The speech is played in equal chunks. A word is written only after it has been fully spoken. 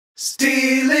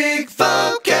Stealing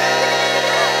Focus!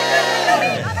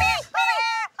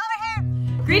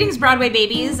 Greetings, Broadway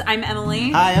babies. I'm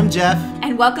Emily. Hi, I'm Jeff.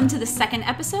 And welcome to the second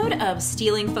episode of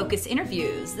Stealing Focus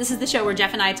Interviews. This is the show where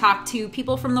Jeff and I talk to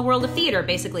people from the world of theater,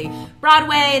 basically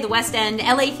Broadway, the West End,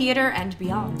 LA theater, and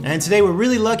beyond. And today we're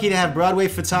really lucky to have Broadway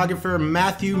photographer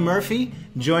Matthew Murphy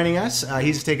joining us.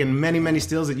 He's taken many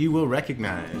stills that you will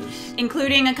recognize.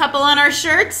 Including a couple on our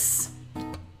shirts.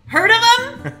 Heard of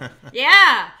them?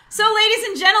 Yeah. So, ladies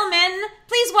and gentlemen,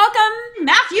 please welcome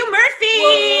Matthew Murphy!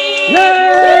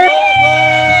 Yay!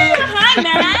 Hi,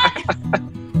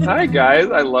 Matt! Hi, guys.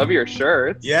 I love your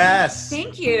shirts. Yes!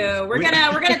 Thank you. We're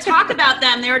gonna talk about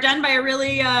them. They were done by a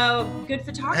really good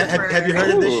photographer. Have you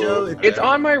heard of this show? It's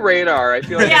on my radar. I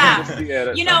feel like I need to see it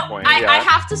at some point. I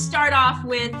have to start off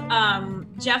with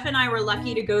Jeff and I were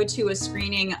lucky to go to a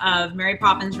screening of Mary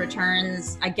Poppins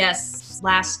Returns, I guess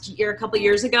last year, a couple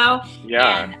years ago.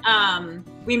 Yeah. And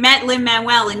we met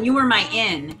Lin-Manuel, and you were my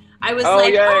in. I was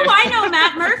yay. I know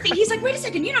Matt Murphy. He's like, wait a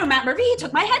second, you know Matt Murphy? He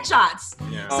took my headshots.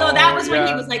 Yeah. So that was when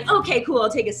he was like, okay, cool, I'll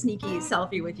take a sneaky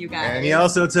selfie with you guys. And he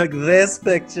also took this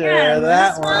picture,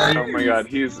 that one. Oh my God,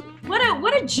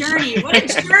 What a journey! What a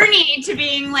journey to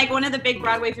being like one of the big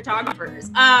Broadway photographers.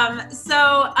 Matt,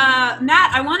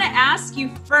 I want to ask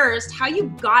you first how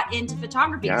you got into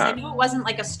photography, because I know it wasn't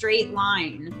like a straight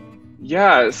line.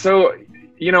 Yeah, so,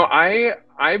 you know, I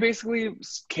basically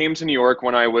came to New York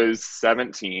when I was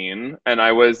 17, and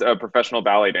I was a professional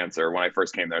ballet dancer when I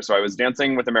first came there. So I was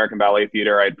dancing with American Ballet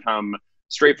Theater. I'd come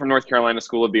straight from North Carolina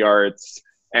School of the Arts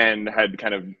and had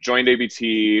kind of joined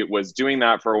ABT, was doing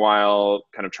that for a while,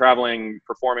 kind of traveling,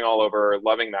 performing all over,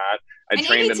 loving that. I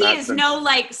trained ABT in that is no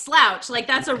like slouch. Like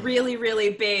that's a really, really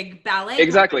big ballet.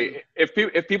 Exactly.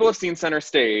 Company. If people have seen Center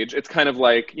Stage, it's kind of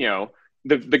like, you know,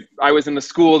 I was in the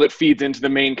school that feeds into the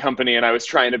main company, and I was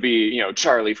trying to be, you know,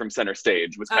 Charlie from Center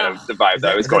Stage was kind of the vibe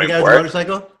that I was going for. for.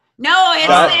 Motorcycle? No,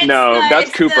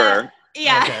 that's Cooper.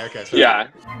 Yeah. Okay, sorry. Yeah.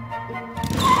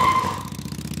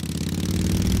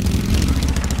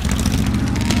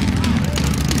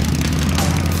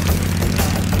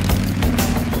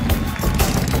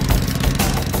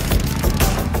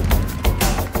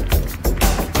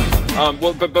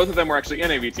 Well, but both of them were actually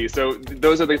in ABT. So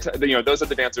those are those are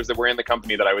the dancers that were in the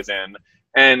company that I was in.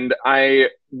 And I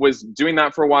was doing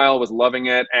that for a while, was loving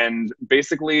it. And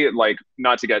basically, like,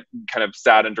 not to get kind of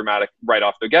sad and dramatic right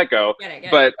off the get-go,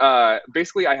 but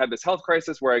basically I had this health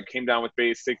crisis where I came down with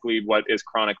basically what is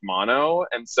chronic mono.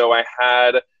 And so I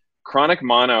had chronic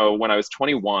mono when I was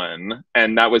 21,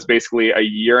 and that was basically a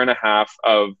year and a half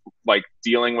of like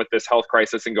dealing with this health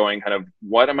crisis and going kind of,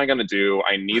 what am I going to do?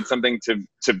 I need something to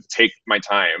take my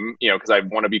time, you know, because I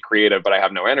want to be creative, but I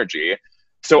have no energy.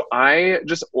 So I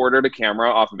just ordered a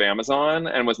camera off of Amazon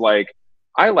and was like,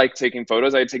 I like taking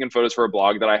photos. I had taken photos for a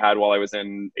blog that I had while I was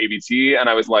in ABT, and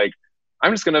I was like,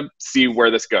 I'm just going to see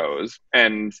where this goes,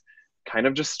 and kind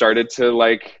of just started to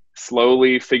like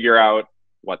slowly figure out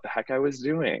what the heck I was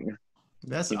doing.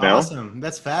 That's awesome.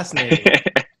 That's fascinating.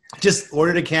 Just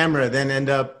ordered a camera, then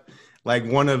end up like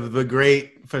one of the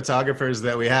great photographers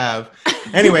that we have.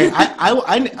 Anyway, I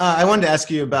wanted to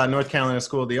ask you about North Carolina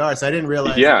School of the Arts. I didn't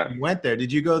realize you went there.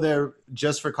 Did you go there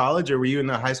just for college, or were you in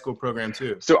the high school program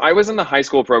too? So I was in the high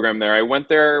school program there. I went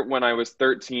there when I was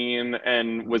 13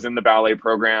 and was in the ballet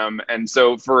program. And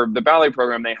so for the ballet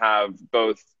program, they have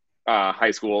both high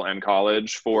school and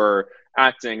college. For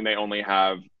acting, they only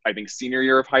have, I think, senior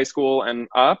year of high school and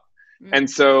up. And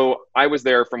so I was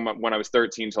there from when I was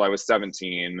 13 till I was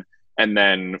 17, and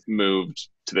then moved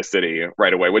to the city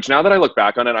right away, which now that I look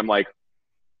back on it, I'm like,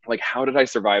 how did I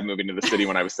survive moving to the city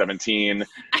when I was 17?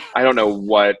 I don't know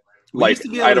what, I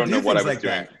don't know what I was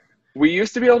doing. We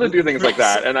used to be able to do things like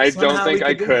that, and I don't think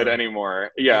I could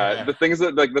anymore. Yeah, the things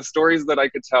that, like, the stories that I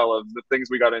could tell of the things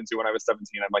we got into when I was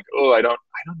 17, I'm like, oh, I don't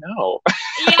know.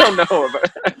 I don't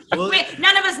know. Wait,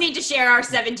 none of us need to share our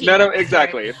 17.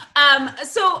 Exactly.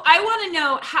 So I want to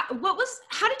know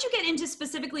how did you get into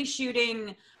specifically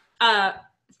shooting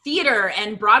theater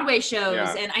and Broadway shows?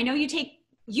 Yeah. And I know you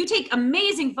take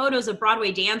amazing photos of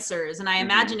Broadway dancers, and I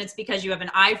imagine it's because you have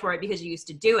an eye for it because you used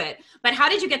to do it. But how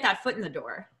did you get that foot in the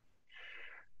door?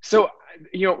 So,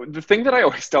 you know, the thing that I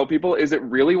always tell people is it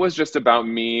really was just about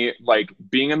me, like,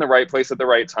 being in the right place at the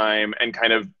right time and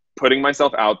kind of putting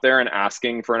myself out there and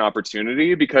asking for an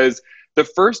opportunity. Because the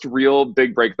first real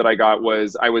big break that I got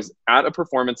was I was at a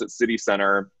performance at City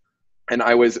Center, and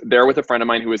I was there with a friend of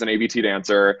mine who was an ABT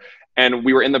dancer, and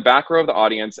we were in the back row of the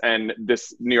audience, and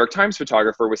this New York Times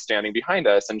photographer was standing behind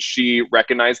us, and she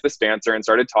recognized this dancer and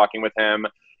started talking with him.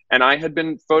 And I had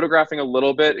been photographing a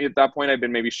little bit at that point. I'd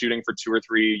been maybe shooting for 2 or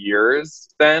 3 years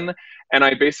then. And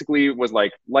I basically was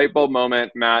like, light bulb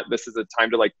moment, Matt, this is a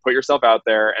time to like put yourself out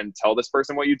there and tell this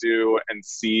person what you do and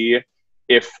see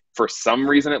if for some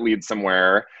reason it leads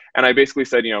somewhere. And I basically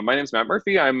said, you know, my name's Matt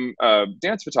Murphy. I'm a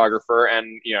dance photographer.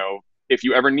 And, you know, if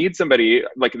you ever need somebody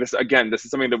like this, again, this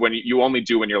is something that when you only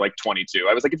do when you're like 22.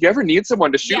 I was like, if you ever need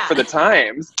someone to shoot for the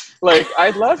Times, like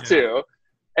I'd love to.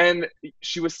 And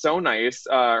she was so nice.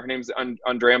 Her name's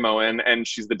Andrea Moen, and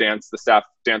she's the staff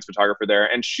dance photographer there.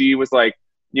 And she was like,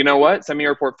 you know what, send me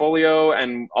your portfolio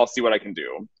and I'll see what I can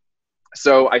do.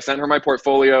 So I sent her my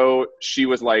portfolio. She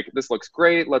was like, this looks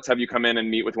great. Let's have you come in and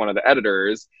meet with one of the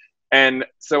editors. And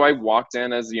so I walked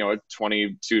in as, you know, a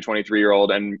 22,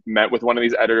 23-year-old and met with one of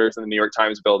these editors in the New York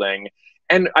Times building.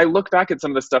 And I look back at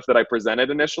some of the stuff that I presented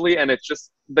initially, and it's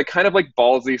just the kind of like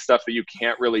ballsy stuff that you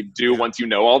can't really do once you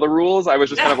know all the rules. I was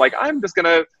just kind of like, I'm just going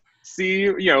to see,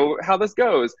 you know, how this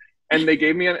goes. And they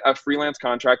gave me a freelance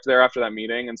contract there after that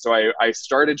meeting. And so I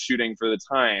started shooting for the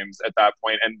Times at that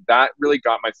point, and that really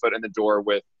got my foot in the door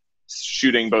with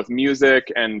shooting both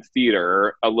music and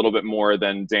theater a little bit more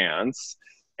than dance.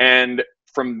 And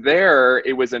from there,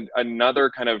 it was another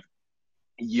kind of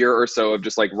year or so of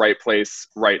just like right place,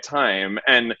 right time.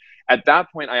 And at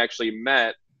that point, I actually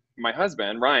met my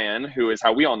husband, Ryan, who is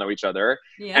how we all know each other.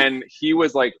 Yeah. And he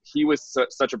was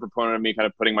such a proponent of me kind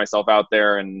of putting myself out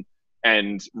there and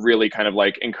really kind of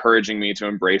like encouraging me to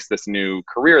embrace this new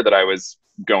career that I was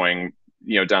going,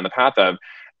 you know, down the path of.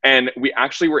 And we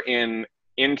actually were in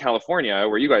California,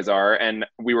 where you guys are, and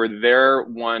we were there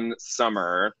one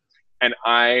summer. And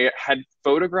I had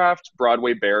photographed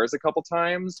Broadway Bears a couple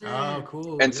times. Oh,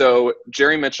 cool. And so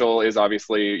Jerry Mitchell is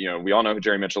obviously, you know, we all know who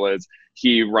Jerry Mitchell is.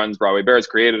 He runs Broadway Bears,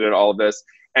 created it, all of this.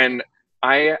 And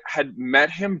I had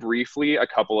met him briefly a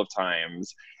couple of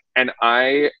times. And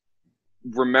I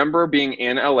remember being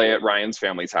in LA at Ryan's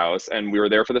family's house, and we were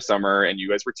there for the summer, and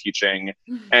you guys were teaching.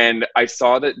 And I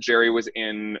saw that Jerry was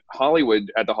in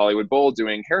Hollywood at the Hollywood Bowl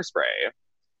doing Hairspray.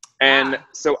 And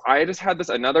so I just had this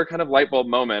another kind of light bulb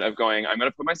moment of going, I'm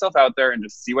going to put myself out there and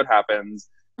just see what happens.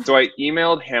 So I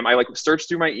emailed him. I like searched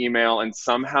through my email and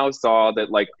somehow saw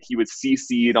that like he was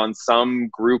CC'd on some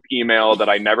group email that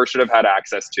I never should have had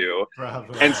access to.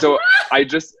 Bravo. And so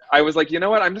I was like, you know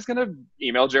what? I'm just going to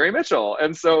email Jerry Mitchell.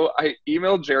 And so I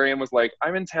emailed Jerry and was like,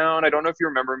 I'm in town. I don't know if you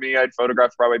remember me. I'd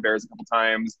photographed Broadway Bears a couple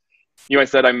times. You know, I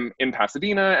said, I'm in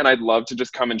Pasadena and I'd love to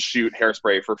just come and shoot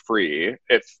Hairspray for free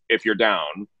if you're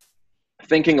down.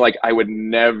 Thinking like I would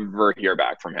never hear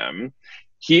back from him.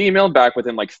 He emailed back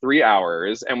within like 3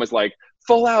 hours and was like,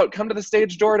 full out, come to the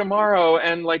stage door tomorrow.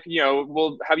 And like, you know,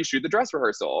 we'll have you shoot the dress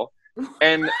rehearsal.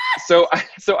 And so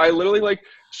I literally like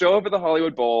show up at the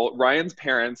Hollywood Bowl. Ryan's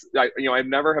parents, I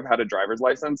never have had a driver's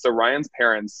license. So Ryan's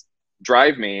parents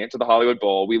drive me to the Hollywood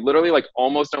Bowl. We literally like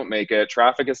almost don't make it.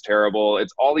 Traffic is terrible.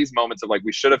 It's all these moments of like,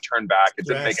 we should have turned back. It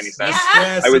didn't make any sense.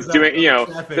 I was doing, you know,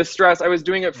 the stress, I was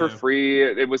doing it for free.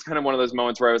 It was kind of one of those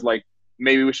moments where I was like,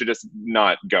 maybe we should just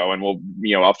not go and we'll,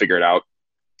 you know, I'll figure it out.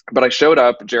 But I showed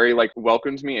up, Jerry like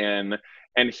welcomed me in,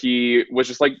 and he was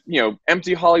just like, you know,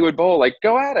 empty Hollywood Bowl, like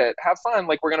go at it, have fun.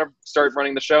 Like we're going to start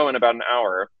running the show in about an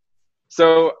hour.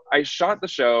 So I shot the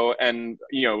show and,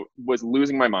 you know, was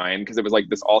losing my mind because it was like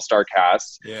this all-star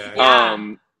cast.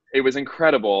 It was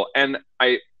incredible. And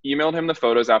I emailed him the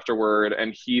photos afterward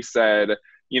and he said,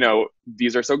 you know,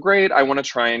 these are so great. I want to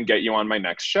try and get you on my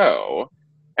next show.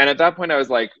 And at that point I was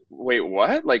like, wait,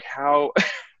 what? Like how?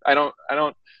 I don't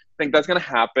think that's going to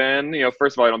happen. You know,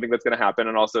 first of all, I don't think that's going to happen.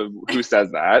 And also who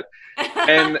says that?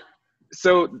 And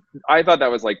so I thought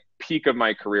that was like peak of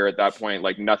my career at that point.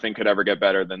 Like nothing could ever get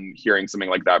better than hearing something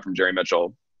like that from Jerry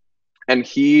Mitchell. And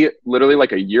he literally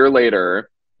like a year later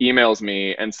emails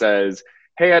me and says,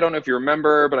 hey, I don't know if you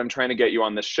remember, but I'm trying to get you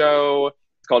on the show.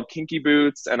 It's called Kinky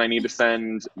Boots. And I need to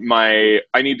send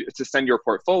your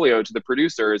portfolio to the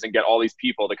producers and get all these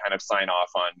people to kind of sign off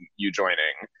on you joining.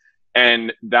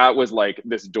 And that was like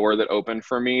this door that opened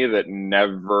for me that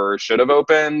never should have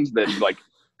opened, that like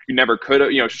you never could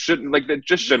have, you know, shouldn't, like that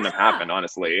just shouldn't have happened,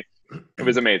 honestly. It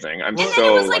was amazing. I'm so lucky. And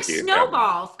then it was like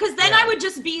snowball, because then I would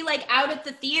just be like out at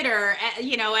the theater,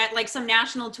 at like some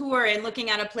national tour and looking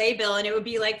at a playbill, and it would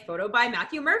be like photo by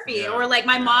Matthew Murphy, or like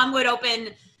my mom would open,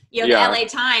 you know, the LA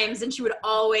Times, and she would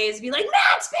always be like,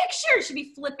 Matt's picture. She'd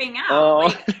be flipping out.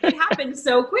 Like, it happened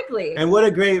so quickly. And what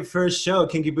a great first show.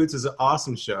 Kinky Boots is an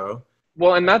awesome show.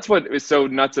 Well, and that's what is so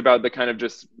nuts about the kind of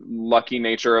just lucky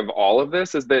nature of all of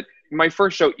this, is that my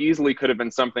first show easily could have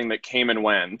been something that came and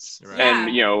went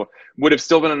and, you know, would have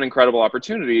still been an incredible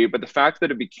opportunity. But the fact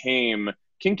that it became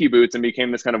Kinky Boots and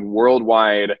became this kind of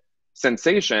worldwide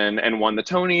sensation and won the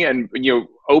Tony, and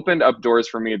opened up doors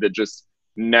for me that just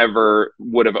never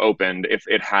would have opened if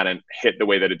it hadn't hit the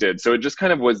way that it did. So it just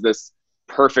kind of was this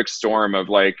perfect storm of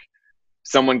like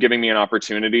someone giving me an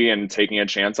opportunity and taking a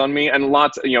chance on me. And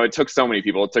lots, it took so many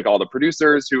people. It took all the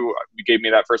producers who gave me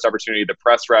that first opportunity, the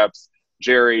press reps,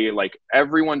 Jerry, like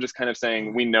everyone just kind of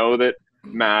saying, we know that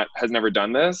Matt has never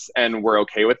done this and we're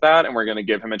okay with that. And we're going to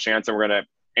give him a chance and we're going to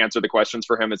answer the questions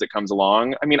for him as it comes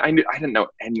along. I mean, I didn't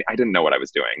know what I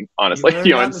was doing, honestly,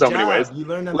 in so many ways. You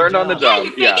learned on the job.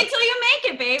 Yeah, you fake it till you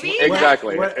make it, baby.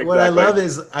 Exactly. What I love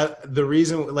is the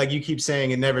reason, like you keep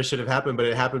saying it never should have happened, but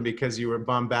it happened because you were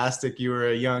bombastic. You were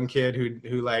a young kid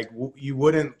who like, you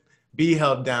wouldn't be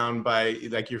held down by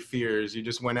like your fears. You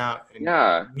just went out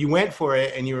and you went for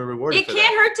it and you were rewarded. It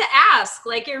can't hurt to ask.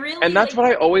 Like it really. And that's what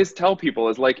I always tell people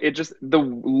is like, it just,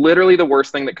 literally the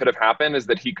worst thing that could have happened is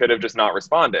that he could have just not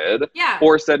responded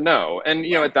or said no. And,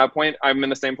 at that point I'm in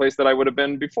the same place that I would have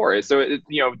been before. So,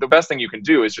 the best thing you can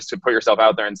do is just to put yourself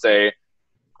out there and say,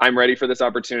 I'm ready for this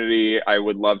opportunity. I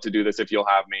would love to do this if you'll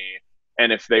have me.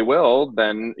 And if they will,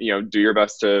 then, do your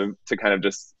best to kind of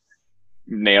just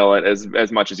nail it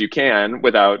as much as you can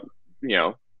without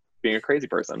being a crazy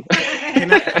person.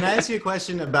 Can I ask you a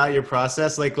question about your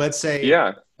process? Like, let's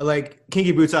say like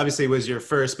Kinky Boots obviously was your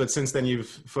first, but since then you've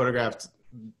photographed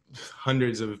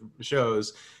hundreds of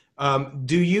shows.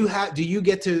 Do you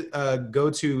get to go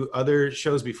to other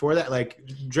shows before that, like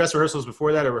dress rehearsals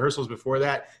before that or rehearsals before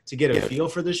that, to get a feel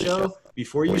for the show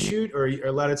before you shoot, or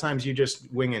a lot of times you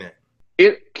just winging it?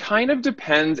 It kind of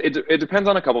depends. It depends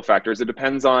on a couple factors. It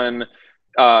depends on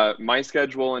my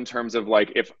schedule in terms of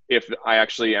like if I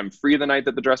actually am free the night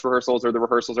that the dress rehearsals or the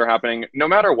rehearsals are happening. No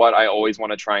matter what, I always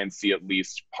want to try and see at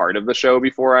least part of the show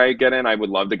before I get in. I would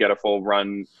love to get a full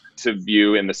run to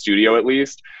view in the studio at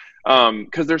least,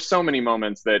 because there's so many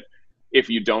moments that if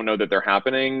you don't know that they're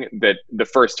happening, that the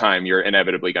first time you're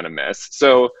inevitably going to miss.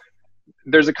 So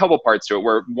there's a couple parts to it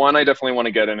where, one, I definitely want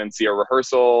to get in and see a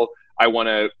rehearsal. I want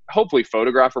to hopefully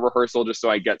photograph a rehearsal just so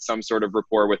I get some sort of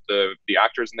rapport with the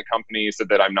actors in the company, so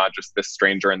that I'm not just this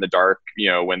stranger in the dark,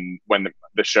 when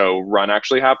the show run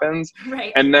actually happens.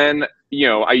 Right. And then,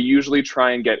 I usually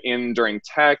try and get in during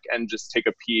tech and just take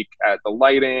a peek at the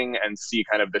lighting and see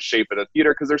kind of the shape of the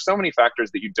theater, because there's so many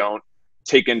factors that you don't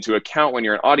take into account when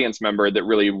you're an audience member that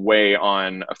really weigh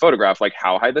on a photograph, like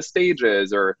how high the stage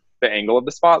is or the angle of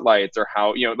the spotlights or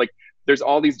how, there's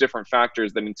all these different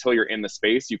factors that until you're in the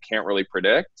space, you can't really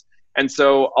predict. And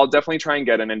so I'll definitely try and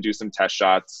get in and do some test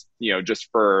shots, just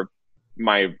for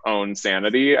my own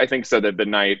sanity, I think, so that the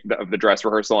night of the dress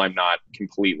rehearsal, I'm not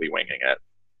completely winging it.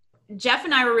 Jeff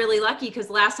and I were really lucky because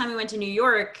last time we went to New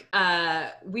York,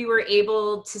 we were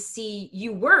able to see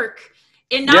you work.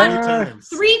 And not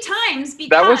 3 times, because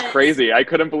that was crazy. I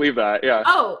couldn't believe that. Yeah.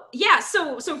 Oh, yeah.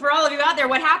 So for all of you out there,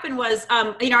 what happened was,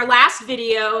 in our last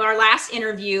video, our last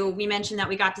interview, we mentioned that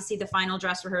we got to see the final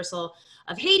dress rehearsal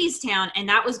of HADESTOWN, and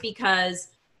that was because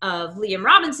of Liam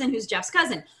Robinson, who's Jeff's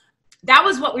cousin. That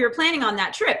was what we were planning on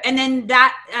that trip. And then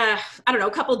that, I don't know,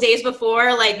 a couple days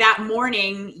before, like that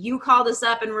morning, you called us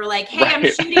up and were like, hey, I'm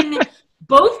shooting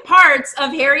both parts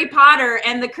of Harry Potter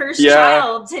and the Cursed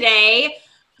Child today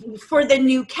for the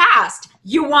new cast.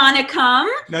 You want to come?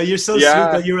 No, you're so sweet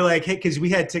that you were like, hey, because we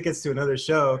had tickets to another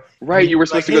show. Right, you were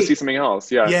supposed to go see something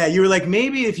else. Yeah. Yeah, you were like,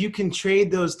 maybe if you can trade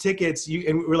those tickets,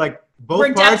 and we're like,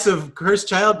 both parts of Cursed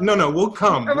Child? No, we'll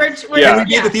come. Can we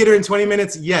be at the theater in 20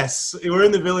 minutes? Yes. We're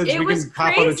in the Village. We can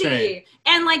pop on the train.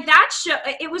 And like that show,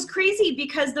 it was crazy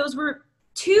because those were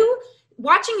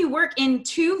watching you work in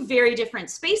 2 very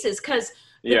different spaces, because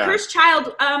the Cursed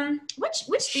Child,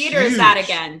 which theater is that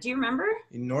again? Do you remember?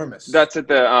 Enormous. That's at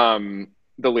the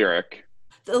Lyric.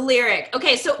 The Lyric.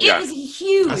 Okay, so it was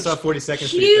huge. I saw 42nd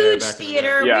Street huge there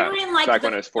theater. Yeah, we were in like back the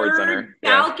when it was Ford Center.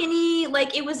 balcony.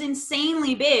 Like it was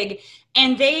insanely big,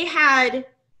 and they had.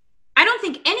 I don't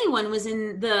think anyone was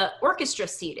in the orchestra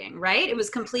seating. Right? It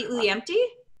was completely empty.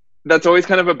 That's always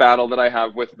kind of a battle that I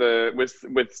have with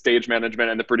with stage management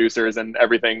and the producers and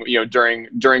everything. During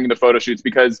the photo shoots,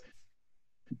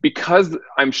 because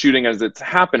I'm shooting as it's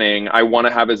happening, I want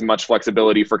to have as much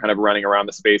flexibility for kind of running around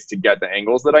the space to get the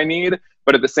angles that I need.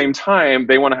 But at the same time,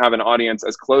 they want to have an audience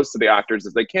as close to the actors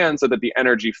as they can so that the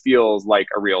energy feels like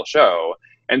a real show.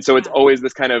 And so it's always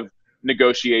this kind of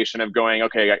negotiation of going,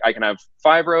 okay, I can have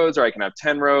 5 rows or I can have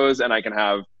 10 rows, and I can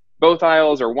have both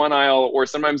aisles or 1 aisle, or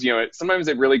sometimes, sometimes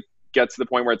it really gets to the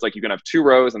point where it's like you can have 2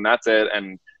 rows and that's it.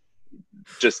 And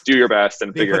just do your best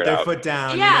and figure it out. Put their foot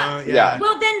down. Yeah.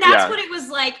 Well, then that's what it was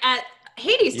like at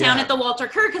HADESTOWN at the Walter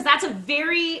Kerr, because that's a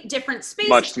very different space.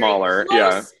 Much smaller.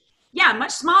 Yeah,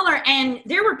 much smaller. And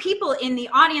there were people in the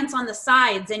audience on the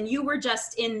sides, and you were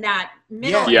just in that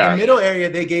middle area. The middle area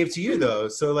they gave to you though.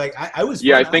 So like I was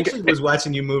fun. I actually was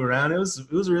watching you move around. It was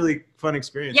a really fun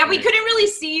experience. Yeah, we couldn't really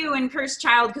see you in Cursed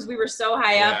Child because we were so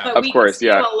high up, but we could see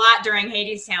you a lot during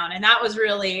Hadestown, and that was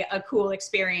really a cool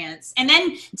experience. And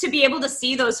then to be able to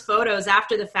see those photos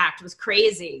after the fact was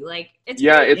crazy. Like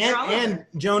and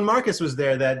Joan Marcus was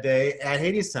there that day at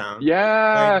Hadestown.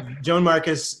 Yeah, like, Joan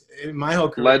Marcus, my whole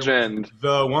career, legend,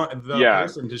 the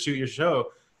person to shoot your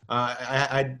show.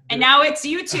 And now it's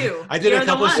you two. I did a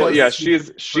couple of shows. Well, yeah,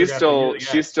 she's still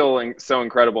so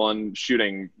incredible and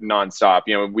shooting nonstop.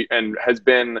 You know, and has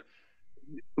been.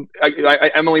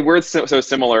 Emily, we're so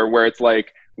similar. Where it's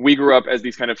like we grew up as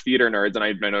these kind of theater nerds, and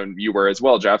I know you were as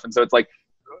well, Jeff. And so it's like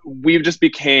we've just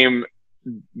became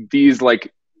these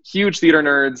like huge theater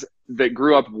nerds that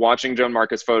grew up watching Joan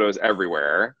Marcus photos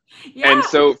everywhere. Yeah. And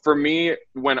so for me,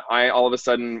 when I all of a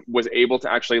sudden was able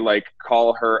to actually like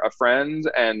call her a friend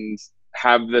and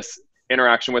have this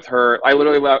interaction with her, I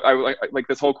literally like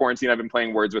this whole quarantine I've been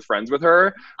playing Words with Friends with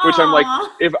her, which I'm like,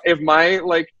 if my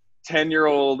like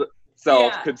 10-year-old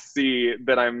self could see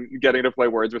that I'm getting to play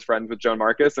Words with Friends with Joan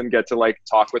Marcus and get to like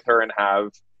talk with her and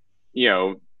have, you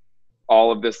know,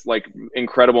 all of this like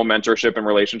incredible mentorship and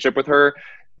relationship with her,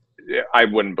 I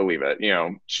wouldn't believe it. You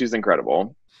know, she's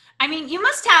incredible. I mean, you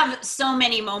must have so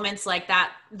many moments like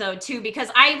that though too, because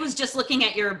I was just looking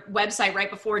at your website right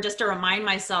before just to remind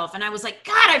myself, and I was like,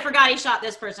 God, I forgot he shot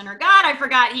this person, or God, I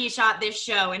forgot he shot this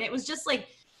show. And it was just like,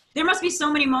 there must be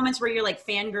so many moments where you're like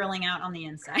fangirling out on the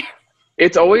inside.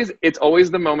 It's always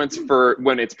the moments for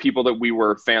when it's people that we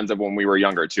were fans of when we were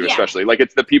younger too, especially like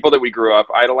it's the people that we grew up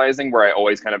idolizing where I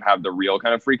always kind of have the real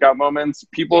kind of freak out moments.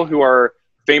 People who are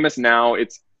famous now,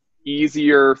 it's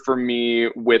easier for me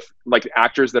with like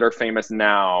actors that are famous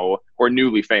now or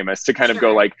newly famous to kind of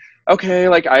go like, okay,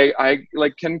 like I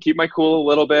like can keep my cool a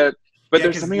little bit, but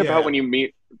there's something about when you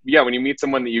meet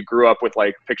someone that you grew up with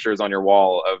like pictures on your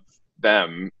wall of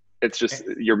them, it's just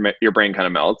your brain kind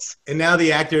of melts. And now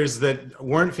the actors that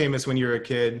weren't famous when you were a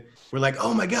kid were like,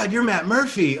 oh my God, you're Matt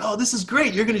Murphy. Oh, this is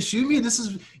great. You're going to shoot me.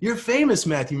 You're famous,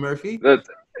 Matthew Murphy.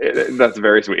 That's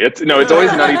very sweet. It's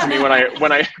always nutty to me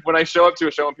when I show up to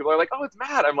a show and people are like, oh, it's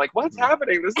Matt. I'm like, what's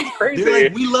happening? This is crazy. They're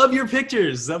like, we love your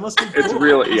pictures. That must be cool. It's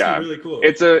really, really cool.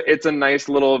 It's a nice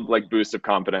little like boost of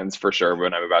confidence for sure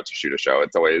when I'm about to shoot a show.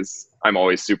 I'm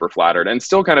always super flattered and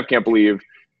still kind of can't believe,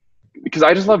 because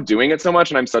I just love doing it so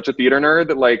much and I'm such a theater nerd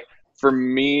that like, for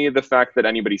me, the fact that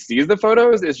anybody sees the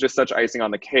photos is just such icing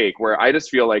on the cake, where I just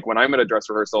feel like when I'm at a dress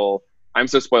rehearsal, I'm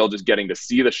so spoiled just getting to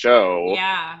see the show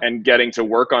and getting to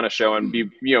work on a show and be,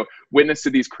 you know, witness to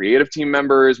these creative team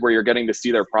members where you're getting to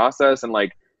see their process and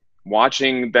like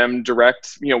watching them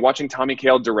direct, you know, watching Tommy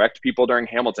Kail direct people during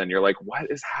Hamilton. You're like,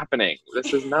 what is happening?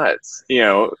 This is nuts, you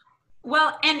know?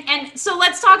 Well, and so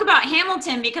let's talk about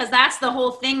Hamilton, because that's the whole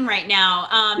thing right now.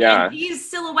 And these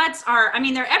silhouettes are, I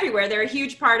mean, they're everywhere. They're a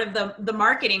huge part of the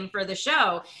marketing for the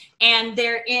show. And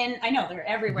they're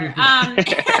everywhere. And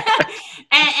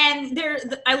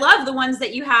I love the ones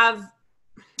that you have.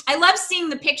 I love seeing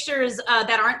the pictures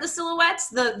that aren't the silhouettes,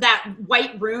 that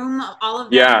white room, all of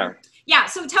them. Yeah.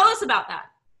 So tell us about that.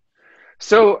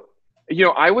 So, you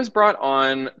know, I was brought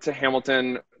on to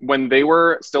Hamilton when they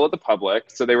were still at the Public.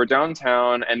 So they were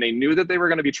downtown and they knew that they were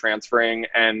going to be transferring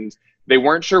and they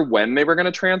weren't sure when they were going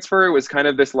to transfer. It was kind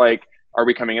of this like, are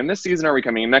we coming in this season? Are we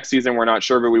coming in next season? We're not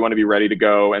sure, but we want to be ready to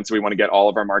go. And so we want to get all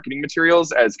of our marketing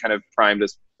materials as kind of primed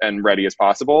and ready as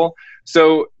possible.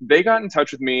 So they got in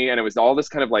touch with me and it was all this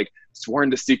kind of like sworn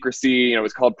to secrecy. You know, it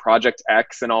was called Project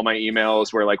X and all my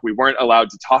emails where like we weren't allowed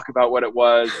to talk about what it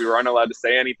was. We weren't allowed to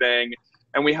say anything.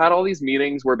 And we had all these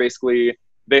meetings where basically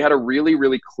they had a really,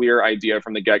 really clear idea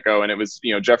from the get-go. And it was,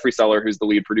 you know, Jeffrey Seller, who's the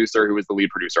lead producer, who was the lead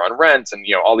producer on Rent and,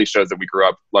 you know, all these shows that we grew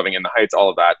up loving, In the Heights, all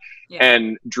of that. Yeah.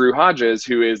 And Drew Hodges,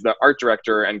 who is the art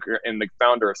director and the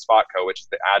founder of Spotco, which is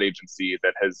the ad agency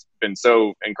that has been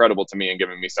so incredible to me and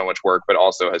given me so much work, but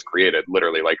also has created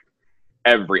literally like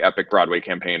every epic Broadway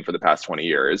campaign for the past 20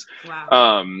 years.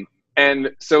 Wow. And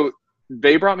so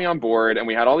they brought me on board and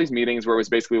we had all these meetings where it was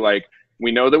basically like,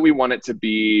 we know that we want it to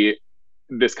be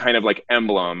this kind of like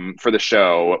emblem for the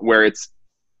show where it's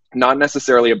not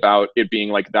necessarily about it being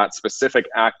like that specific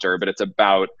actor, but it's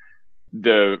about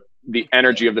the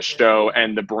energy of the show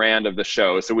and the brand of the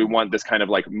show. So we want this kind of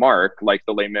like mark, like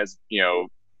the Les Mis, you know,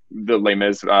 the Les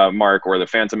Mis mark or the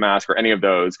Phantom Mask or any of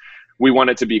those. We want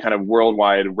it to be kind of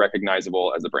worldwide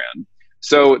recognizable as a brand.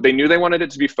 So they knew they wanted it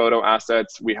to be photo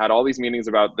assets. We had all these meetings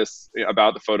about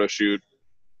the photo shoot.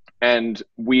 And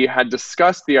we had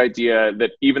discussed the idea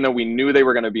that even though we knew they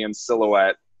were going to be in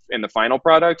silhouette in the final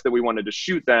product, that we wanted to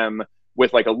shoot them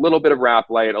with like a little bit of wrap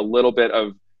light, a little bit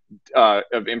of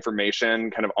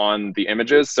information kind of on the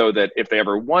images, so that if they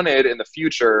ever wanted in the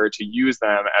future to use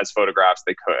them as photographs,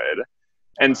 they could.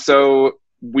 And so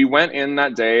we went in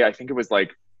that day, I think it was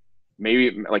like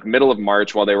maybe like middle of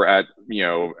March, while they were at, you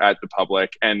know, at the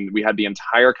public, and we had the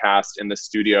entire cast in the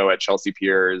studio at Chelsea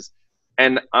Piers.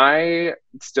 And I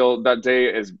still, that day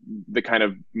is the kind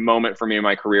of moment for me in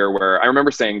my career where I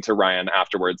remember saying to Ryan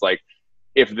afterwards, like,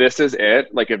 if this is it,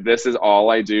 like if this is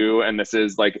all I do, and this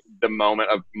is like the moment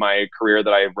of my career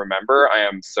that I remember, I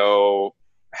am so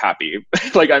happy.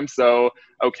 Like, I'm so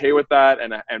okay with that,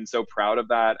 and I'm so proud of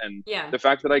that. And the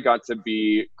fact that I got to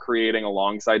be creating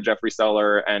alongside Jeffrey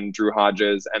Seller and Drew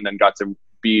Hodges, and then got to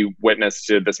be witness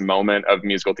to this moment of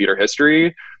musical theater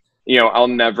history, you know, I'll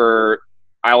never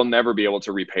be able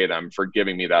to repay them for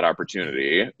giving me that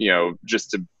opportunity. You know,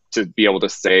 just to be able to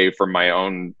say from my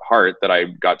own heart that I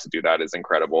got to do that is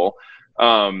incredible.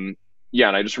 And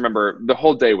I just remember the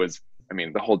whole day was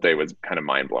kind of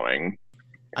mind blowing.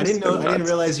 I didn't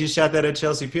realize you shot that at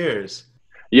Chelsea Piers.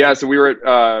 Yeah, so we were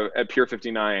at Pier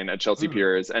 59 at Chelsea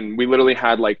Piers, and we literally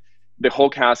had like the whole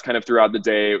cast kind of throughout the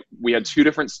day. We had 2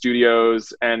 different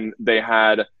studios, and they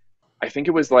had, I think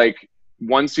it was like,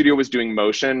 one studio was doing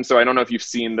motion. So I don't know if you've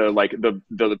seen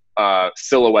the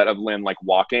silhouette of Lin like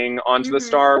walking onto the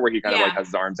star, where he kind of like has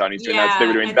his arms out. He's doing that. So they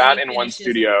were doing that in one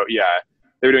studio. Yeah.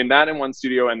 They were doing that in one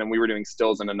studio, and then we were doing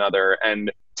stills in another,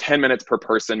 and 10 minutes per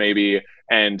person maybe.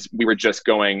 And we were just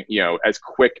going, you know, as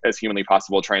quick as humanly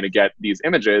possible, trying to get these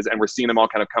images, and we're seeing them all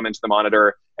kind of come into the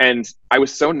monitor. And I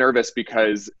was so nervous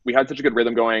because we had such a good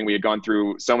rhythm going. We had gone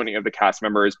through so many of the cast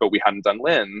members, but we hadn't done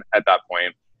Lin at that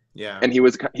point. Yeah. And he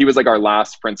was like our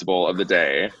last principal of the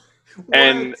day.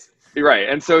 And right.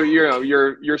 And so, you know,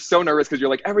 you're so nervous because you're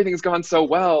like, everything's gone so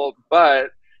well,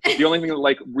 but the only thing that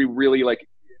like we really like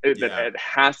that it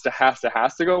has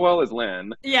to go well is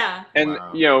Lin. Yeah. And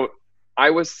you know, I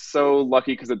was so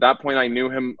lucky because at that point I knew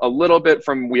him a little bit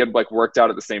from, we had like worked out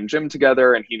at the same gym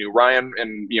together, and he knew Ryan,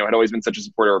 and, you know, had always been such a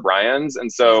supporter of Ryan's.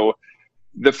 And so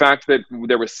the fact that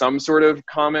there was some sort of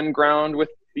common ground with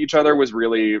each other was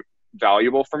really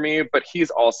valuable for me. But he's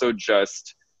also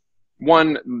just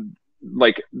one,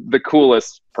 like the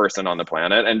coolest person on the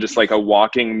planet, and just like a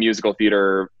walking musical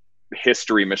theater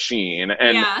history machine,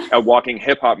 and a walking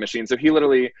hip-hop machine. So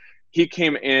he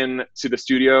came in to the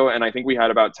studio, and I think we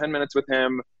had about 10 minutes with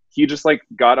him. He just like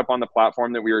got up on the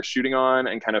platform that we were shooting on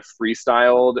and kind of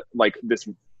freestyled like this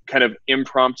kind of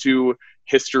impromptu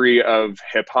history of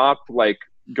hip-hop, like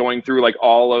going through like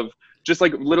all of, just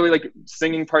like literally like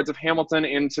singing parts of Hamilton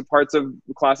into parts of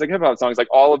classic hip hop songs, like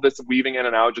all of this weaving in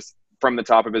and out just from the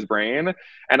top of his brain.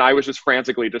 And I was just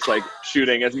frantically just like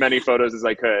shooting as many photos as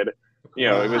I could. You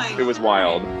know, it was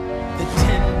wild. The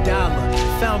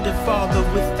 $10 founding father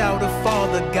without a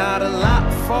father got a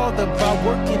lot farther by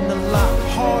working a lot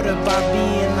harder, by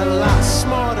being a lot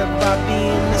smarter, by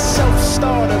being a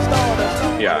self-starter.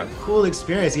 Yeah. Cool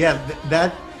experience. Yeah,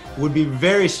 that would be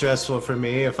very stressful for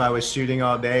me if I was shooting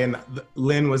all day and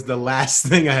Lin was the last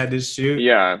thing I had to shoot.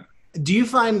 Yeah. Do you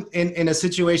find in a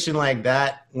situation like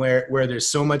that where there's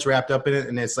so much wrapped up in it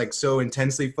and it's like so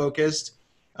intensely focused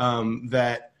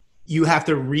that you have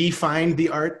to refine the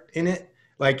art in it?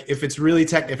 Like if it's really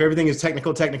if everything is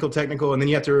technical, and then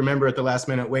you have to remember at the last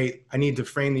minute, wait, I need to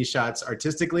frame these shots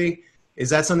artistically. Is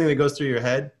that something that goes through your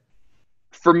head?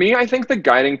 For me, I think the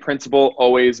guiding principle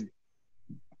always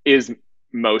is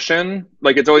motion.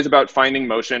 Like it's always about finding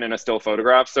motion in a still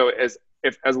photograph. So as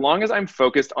long as I'm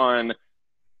focused on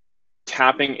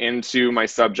tapping into my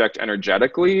subject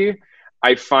energetically,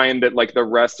 I find that like the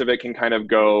rest of it can kind of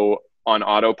go on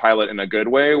autopilot in a good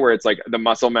way, where it's like the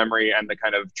muscle memory and the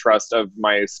kind of trust of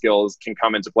my skills can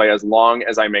come into play as long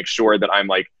as I make sure that I'm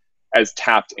like as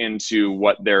tapped into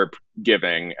what they're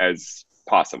giving as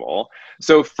possible.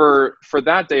 So for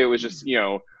that day, it was just, you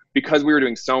know, because we were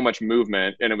doing so much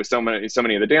movement and it was so many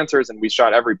of the dancers, and we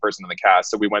shot every person in the cast.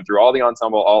 So we went through all the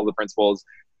ensemble, all the principals,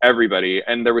 everybody.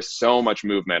 And there was so much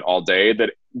movement all day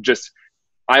that just,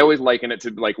 I always liken it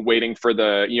to like waiting for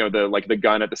the, you know, the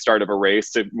gun at the start of a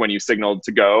race to when you signaled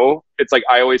to go. It's like,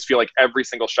 I always feel like every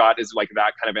single shot is like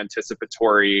that kind of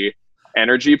anticipatory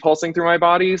energy pulsing through my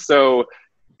body. So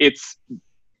it's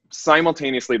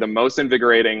simultaneously the most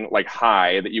invigorating like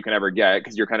high that you can ever get,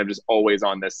 because you're kind of just always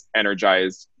on this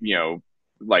energized, you know,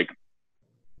 like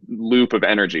loop of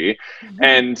energy.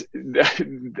 And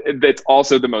that's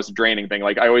also the most draining thing.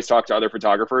 Like I always talk to other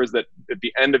photographers that at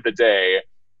the end of the day,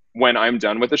 when I'm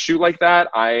done with a shoot like that,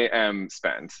 I am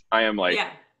spent. I am like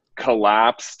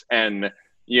collapsed, and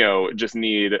you know, just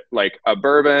need like a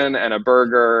bourbon and a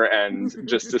burger and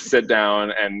just to sit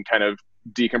down and kind of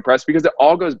decompress, because it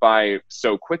all goes by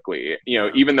so quickly, you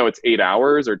know, even though it's 8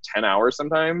 hours or 10 hours,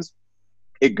 sometimes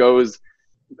it goes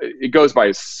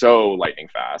by so lightning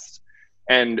fast.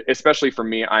 And especially for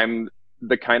me, I'm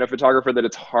the kind of photographer that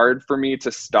it's hard for me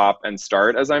to stop and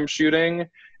start as I'm shooting.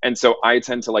 And so I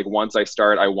tend to, like, once I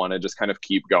start, I want to just kind of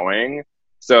keep going.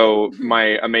 So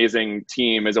my amazing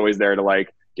team is always there to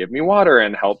like give me water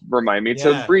and help remind me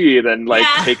to breathe and like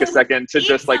take a second to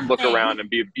just like look around and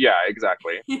be,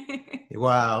 exactly.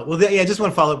 Wow. Well, yeah, just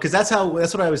want to follow up, because that's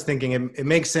what I was thinking. It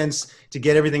makes sense to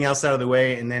get everything else out of the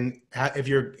way. And then if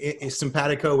you're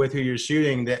simpatico with who you're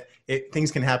shooting, that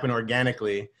things can happen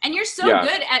organically. And you're so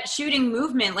good at shooting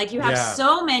movement. Like, you have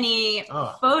so many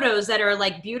photos that are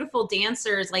like beautiful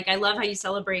dancers. Like, I love how you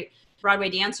celebrate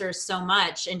Broadway dancers so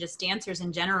much, and just dancers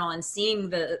in general, and seeing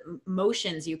the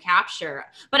motions you capture.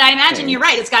 But I imagine you're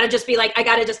right. It's got to just be like, I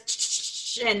got to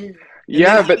just and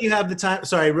but you have the time.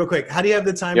 Sorry, real quick. How do you have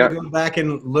the time to go back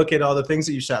and look at all the things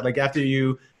that you shot? Like, after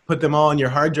you put them all on your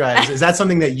hard drives, is that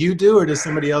something that you do, or does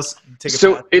somebody else take it?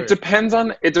 So it depends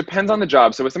on the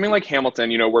job. So with something like Hamilton,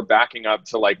 you know, we're backing up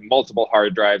to like multiple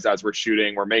hard drives as we're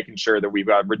shooting. We're making sure that we've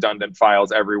got redundant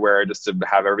files everywhere just to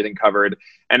have everything covered.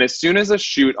 And as soon as a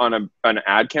shoot on an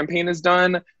ad campaign is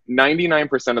done,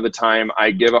 99% of the time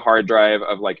I give a hard drive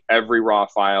of like every raw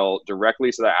file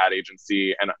directly to the ad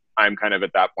agency, and I'm kind of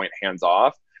at that point hands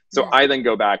off. So I then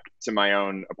go back to my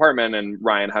own apartment, and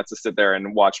Ryan has to sit there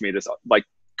and watch me just like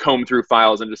comb through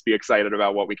files and just be excited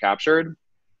about what we captured.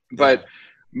 But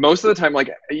most of the time,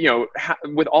 like, you know,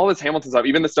 with all this Hamilton stuff,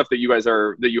 even the stuff that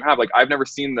you have, like, I've never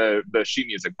seen the sheet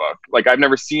music book. Like, I've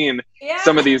never seen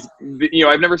some of these, you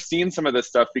know, I've never seen some of this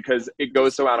stuff because it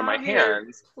goes so out of my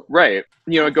hands. Right.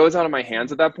 You know, it goes out of my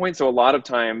hands at that point. So a lot of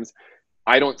times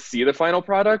I don't see the final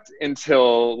product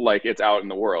until like it's out in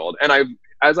the world. And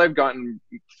as I've gotten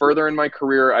further in my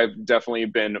career, I've definitely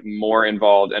been more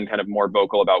involved and kind of more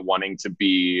vocal about wanting to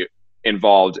be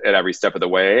involved at every step of the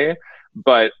way.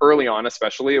 But early on,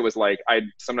 especially, it was like I'd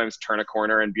sometimes turn a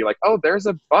corner and be like, oh, there's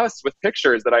a bus with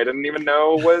pictures that I didn't even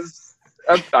know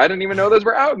I didn't even know those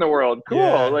were out in the world. Cool.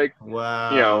 Yeah. Like,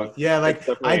 wow. You know, like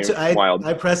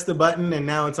I pressed the button and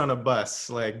now it's on a bus,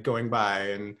 like, going by,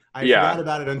 and I forgot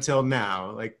about it until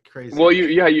now. Like, crazy. Well,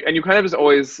 and you kind of just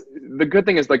always, the good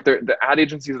thing is like the ad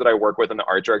agencies that I work with and the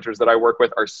art directors that I work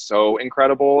with are so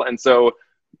incredible. And so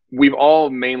we've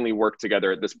all mainly worked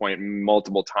together at this point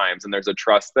multiple times. And there's a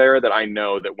trust there that I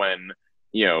know that when,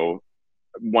 you know,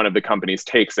 one of the companies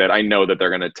takes it, I know that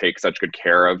they're going to take such good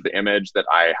care of the image that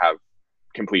I have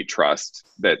complete trust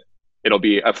that it'll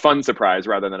be a fun surprise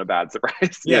rather than a bad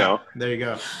surprise. You know? There you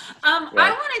go. I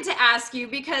wanted to ask you,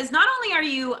 because not only are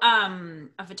you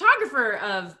a photographer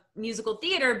of musical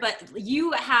theater, but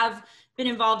you have been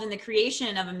involved in the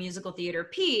creation of a musical theater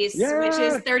piece, which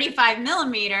is 35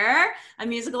 millimeter, a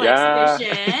musical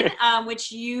exhibition,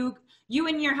 which you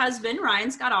and your husband,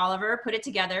 Ryan Scott Oliver, put it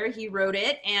together. He wrote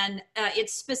it, and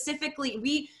it's specifically,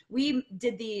 we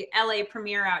did the LA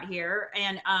premiere out here,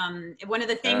 and one of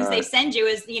the things they send you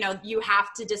is, you know, you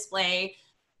have to display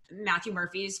Matthew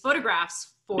Murphy's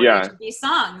photographs for each of these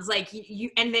songs. Like,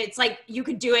 and it's like, you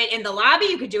could do it in the lobby,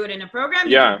 you could do it in a program,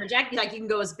 you can project, like, you can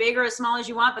go as big or as small as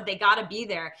you want, but they got to be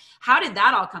there. How did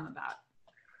that all come about?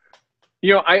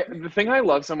 You know, the thing I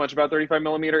love so much about 35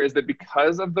 millimeter is that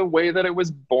because of the way that it was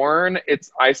born,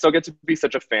 I still get to be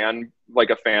such a fan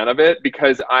of it,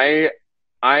 because I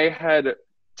had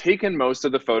taken most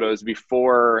of the photos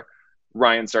before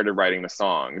Ryan started writing the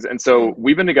songs. And so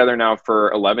we've been together now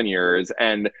for 11 years.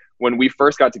 And when we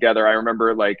first got together, I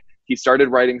remember like he started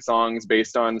writing songs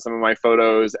based on some of my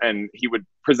photos, and he would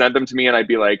present them to me, and I'd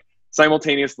be like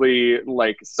simultaneously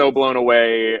like so blown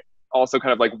away, also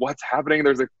kind of like, what's happening?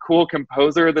 There's a cool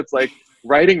composer that's like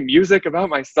writing music about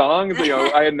my songs. You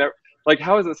know, I had never, like,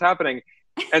 how is this happening?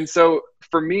 And so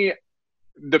for me,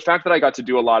 the fact that I got to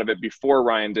do a lot of it before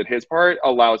Ryan did his part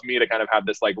allows me to kind of have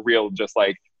this like real, just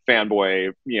like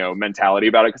fanboy, you know, mentality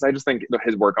about it. Cause I just think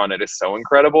his work on it is so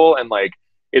incredible. And like,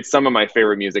 it's some of my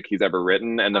favorite music he's ever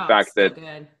written. And the fact that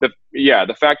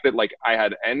the fact that like I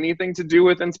had anything to do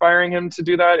with inspiring him to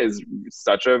do that is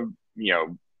such a, you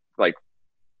know, like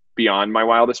beyond my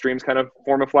wildest dreams kind of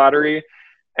form of flattery.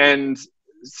 And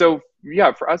so,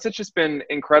 yeah, for us, it's just been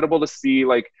incredible to see,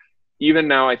 like, even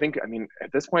now, I mean,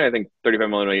 at this point, I think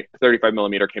 35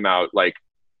 millimeter came out like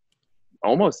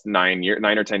almost 9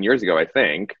 or 10 years ago, I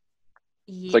think.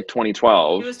 It's like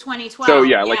 2012. It was 2012. So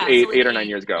yeah, like eight or 9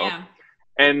 years ago. Yeah.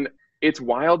 And it's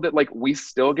wild that like we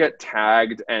still get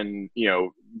tagged and, you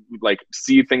know, like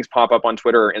see things pop up on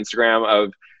Twitter or Instagram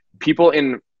of people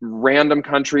in random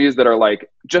countries that are like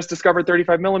just discovered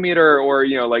 35 millimeter, or,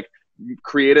 you know, like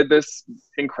created this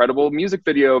incredible music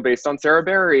video based on Sarah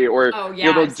Berry, or, you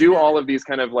know, they'll do all of these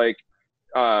kind of like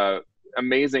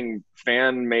amazing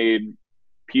fan made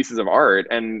pieces of art.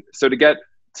 And so to get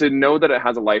to know that it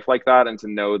has a life like that, and to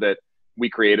know that we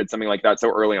created something like that so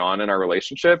early on in our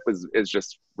relationship is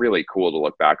just really cool to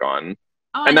look back on.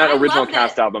 Oh, and that original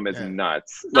cast album is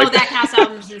nuts. Like, that cast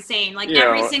album is insane. Like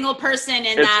every single person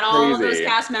in that, all of those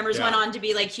cast members went on to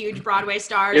be like huge Broadway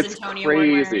stars and Tony Award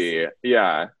winners.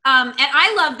 Yeah. And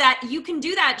I love that you can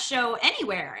do that show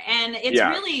anywhere, and it's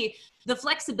really the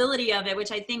flexibility of it,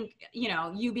 which I think, you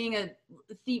know, you being a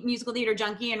musical theater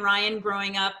junkie and Ryan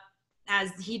growing up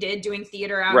as he did doing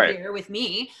theater out here with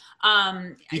me,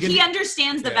 he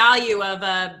understands the value of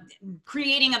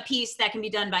creating a piece that can be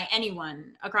done by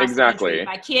anyone across the country,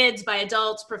 by kids, by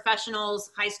adults,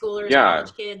 professionals, high schoolers,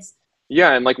 college kids.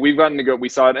 Yeah, and like we've gotten to go, we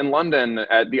saw it in London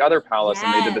at the Other Palace,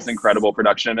 and they did this incredible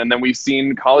production. And then we've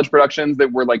seen college productions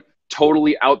that were like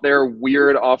totally out there,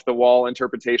 weird, off the wall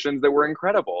interpretations that were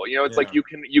incredible. You know, it's like you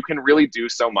can really do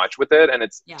so much with it, and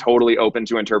it's totally open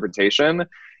to interpretation.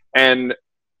 And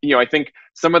you know, I think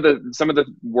some of the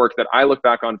work that I look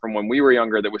back on from when we were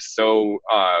younger that was so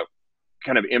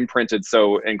kind of imprinted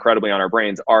so incredibly on our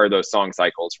brains are those song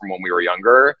cycles from when we were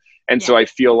younger. And so I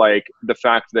feel like the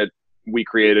fact that we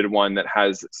created one that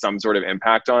has some sort of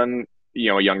impact on, you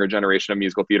know, a younger generation of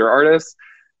musical theater artists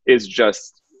is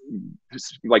just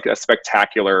like a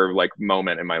spectacular like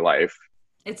moment in my life.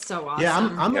 It's so awesome. Yeah,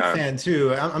 I'm a fan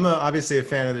too. I'm obviously a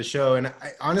fan of the show. And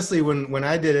I, honestly, when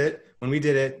we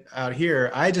did it out here,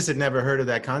 I just had never heard of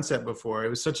that concept before. It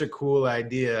was such a cool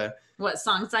idea. What,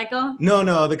 song cycle?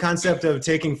 No, the concept of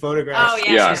taking photographs,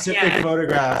 specific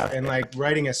photograph, and like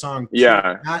writing a song.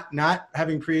 Not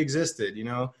having pre-existed, you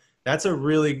know, that's a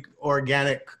really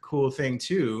organic, cool thing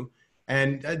too.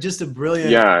 And just a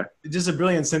brilliant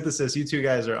synthesis. You two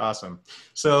guys are awesome.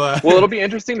 So, well, it'll be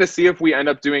interesting to see if we end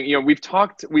up doing, you know,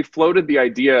 we've floated the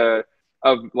idea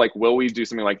of like, will we do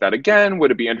something like that again?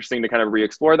 Would it be interesting to kind of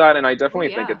re-explore that? And I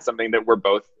definitely think it's something that we're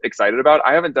both excited about.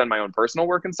 I haven't done my own personal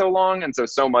work in so long. And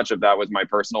so much of that was my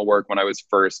personal work when I was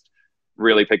first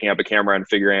really picking up a camera and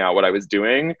figuring out what I was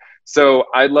doing. So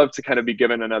I'd love to kind of be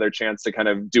given another chance to kind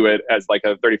of do it as like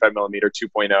a 35 millimeter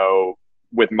 2.0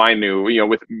 with my new, you know,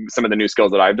 with some of the new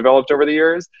skills that I've developed over the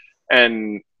years.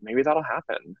 And maybe that'll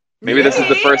happen. Maybe this is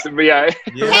the first,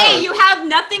 Hey, you have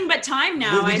nothing but time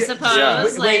now, I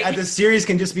suppose. Wait, the series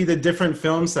can just be the different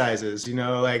film sizes, you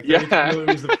know, like 32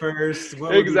 millimeters the first.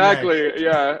 Exactly.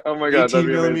 Yeah. Oh my God, that'd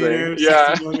be amazing.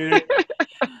 Yeah.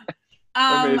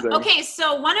 Amazing. Okay,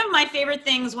 so one of my favorite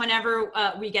things whenever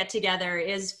we get together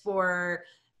is for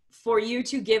you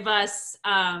to give us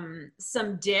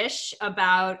some dish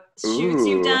about shoots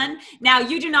you've done. Now,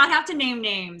 you do not have to name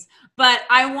names, but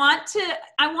I want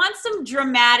some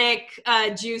dramatic,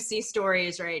 juicy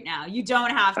stories right now. You don't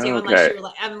have to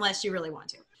unless you really want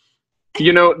to.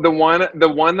 You know, the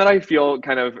one that I feel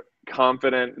kind of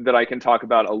confident that I can talk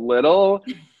about a little,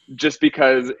 just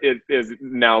because it is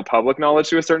now public knowledge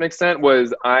to a certain extent,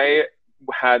 was I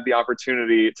had the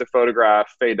opportunity to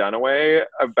photograph Faye Dunaway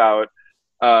about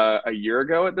a year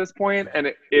ago at this point, and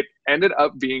it ended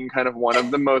up being kind of one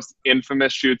of the most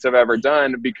infamous shoots I've ever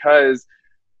done, because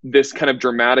this kind of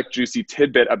dramatic, juicy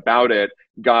tidbit about it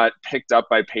got picked up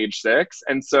by Page Six.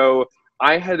 And so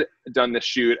I had done this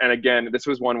shoot, and again, this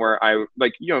was one where I,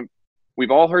 like, you know, we've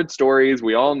all heard stories,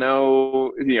 we all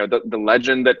know, you know, the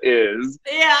legend that is.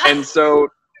 Yeah. And so,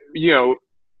 you know,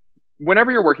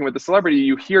 whenever you're working with a celebrity,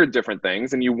 you hear different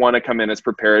things and you want to come in as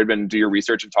prepared and do your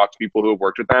research and talk to people who have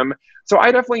worked with them. So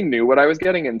I definitely knew what I was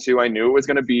getting into. I knew it was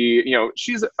going to be, you know,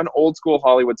 she's an old school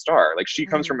Hollywood star. Like, she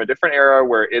comes from a different era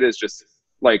where it is just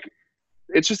like,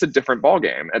 it's just a different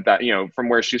ballgame at that, you know, from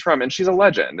where she's from, and she's a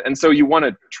legend. And so you want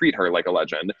to treat her like a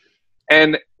legend.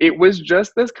 And it was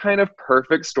just this kind of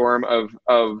perfect storm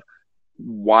of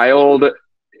wild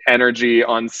energy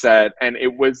on set. And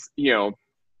it was, you know,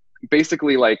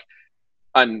 basically like,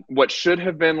 on what should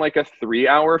have been like a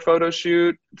 3-hour photo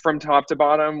shoot from top to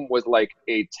bottom was like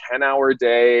a 10-hour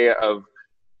day of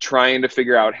trying to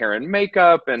figure out hair and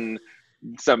makeup and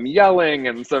some yelling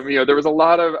and some, you know, there was a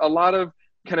lot of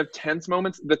kind of tense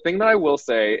moments. The thing that I will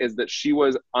say is that she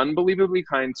was unbelievably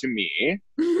kind to me.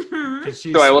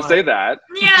 So I will say that.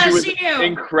 Yeah,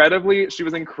 she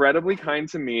was incredibly kind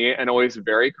to me, and always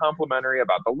very complimentary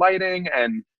about the lighting,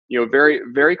 and, you know, very,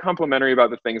 very complimentary about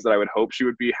the things that I would hope she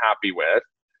would be happy with.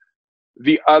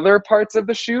 The other parts of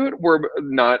the shoot were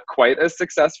not quite as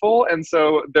successful. And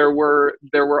so there were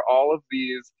all of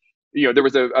these, you know, there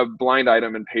was a blind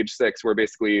item in Page Six where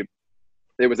basically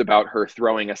it was about her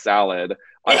throwing a salad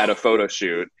at a photo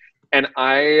shoot. And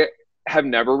I have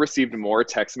never received more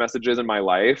text messages in my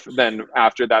life than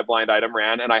after that blind item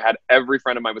ran. And I had every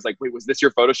friend of mine was like, wait, was this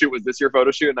your photo shoot? Was this your photo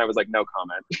shoot? And I was like, no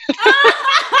comment.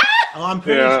 Oh,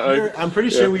 I'm pretty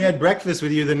sure we had breakfast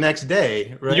with you the next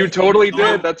day, right? You totally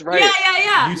did. That's right.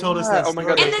 Yeah. You told us that. Oh my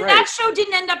God, and then that show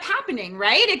didn't end up happening,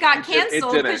 right? It got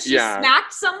canceled because she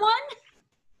smacked someone.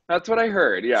 That's what I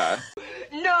heard. Yeah.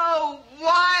 No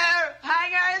wire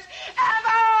hangers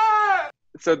ever.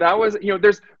 So that was,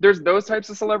 there's those types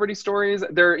of celebrity stories.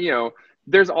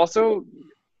 There's also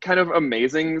kind of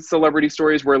amazing celebrity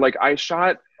stories where like I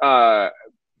shot,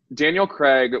 Daniel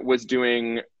Craig was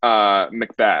doing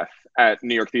Macbeth at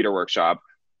New York Theater Workshop.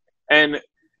 And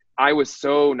I was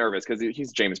so nervous because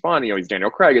he's James Bond, he's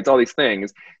Daniel Craig, it's all these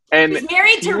things. And he's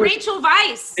married to Rachel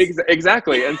Weisz.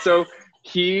 Exactly. And so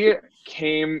he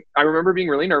came, I remember being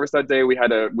really nervous that day. We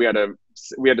had to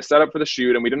set up for the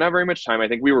shoot and we didn't have very much time. I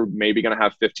think we were maybe going to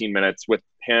have 15 minutes with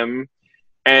him.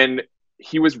 And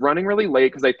he was running really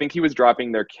late because I think he was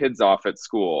dropping their kids off at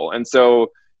school. And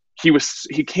so he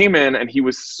came in and he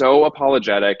was so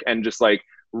apologetic and just like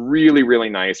really, really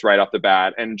nice right off the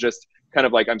bat. And just kind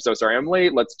of like, I'm so sorry I'm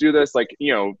late. Let's do this. Like,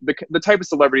 the type of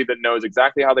celebrity that knows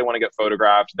exactly how they want to get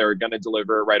photographed. They're going to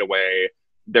deliver right away.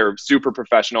 They're super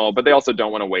professional, but they also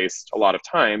don't want to waste a lot of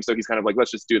time. So he's kind of like,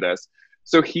 let's just do this.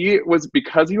 So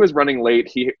because he was running late,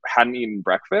 he hadn't eaten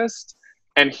breakfast.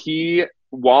 And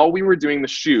while we were doing the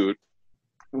shoot,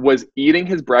 was eating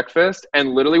his breakfast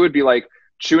and literally would be like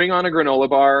chewing on a granola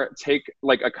bar, take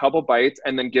like a couple bites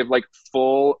and then give like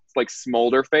full like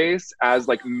smolder face as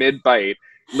like mid bite,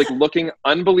 like looking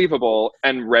unbelievable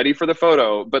and ready for the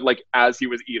photo, but like as he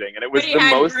was eating. And it was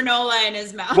granola in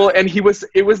his mouth. Well, and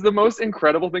it was the most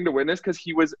incredible thing to witness because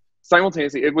he was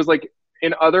simultaneously, it was like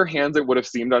in other hands it would have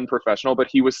seemed unprofessional, but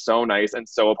he was so nice and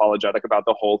so apologetic about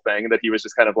the whole thing that he was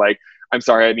just kind of like, I'm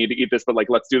sorry, I need to eat this, but like,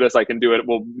 let's do this. I can do it.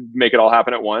 We'll make it all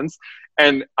happen at once.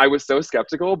 And I was so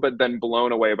skeptical, but then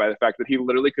blown away by the fact that he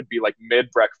literally could be like mid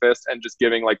breakfast and just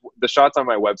giving like the shots on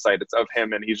my website. It's of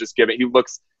him and he's just he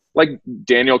looks like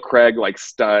Daniel Craig, like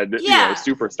stud,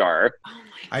 superstar. Oh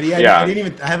my God.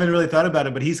 I haven't really thought about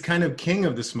it, but he's kind of king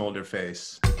of the smolder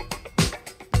face.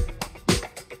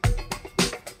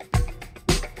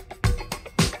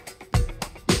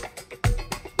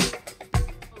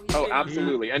 Oh,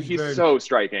 absolutely. And he's so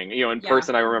striking. In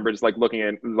person, I remember just like looking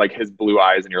at like his blue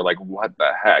eyes and you're like, what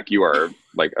the heck? You are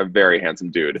like a very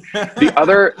handsome dude. The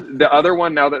other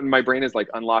one, now that my brain is like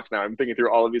unlocked now, I'm thinking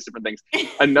through all of these different things.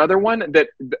 Another one that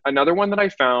I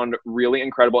found really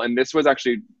incredible. And this was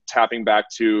actually tapping back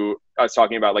to us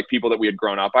talking about like people that we had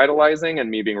grown up idolizing and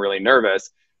me being really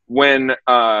nervous. When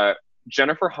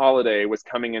Jennifer Holliday was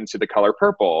coming into The Color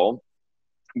Purple,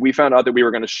 we found out that we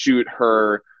were going to shoot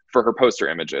her for her poster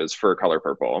images for Color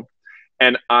Purple.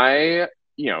 And I,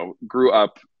 grew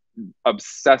up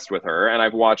obsessed with her. And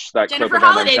I've watched that Jennifer clip of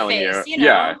her, Holliday I'm telling face, you.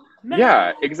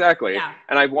 Yeah, exactly. Yeah.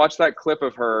 And I've watched that clip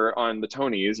of her on the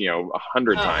Tonys,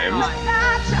 100 times.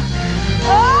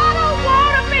 I don't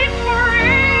wanna be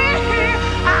free.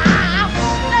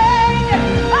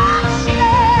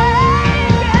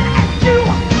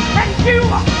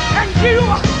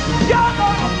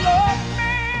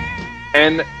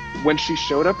 And when she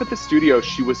showed up at the studio,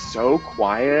 she was so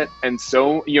quiet and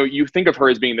so, you think of her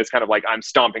as being this kind of like, I'm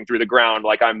stomping through the ground,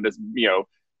 like I'm this,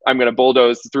 I'm going to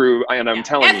bulldoze through, and I'm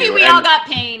telling you. We all got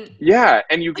pain. Yeah,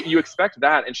 and you expect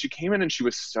that. And she came in and she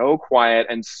was so quiet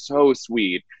and so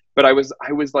sweet. But I was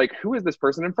like, who is this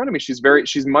person in front of me? She's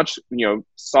much,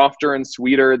 softer and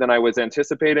sweeter than I was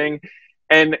anticipating.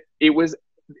 And it was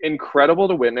incredible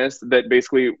to witness that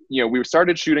basically, we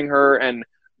started shooting her and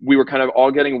we were kind of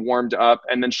all getting warmed up.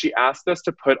 And then she asked us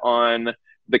to put on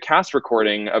the cast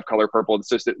recording of Color Purple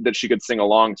so that she could sing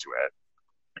along to it.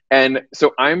 And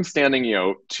so I'm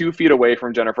standing, 2 feet away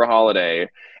from Jennifer Holliday,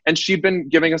 and she'd been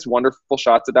giving us wonderful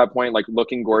shots at that point, like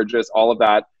looking gorgeous, all of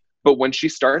that. But when she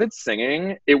started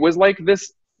singing, it was like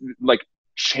this like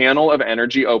channel of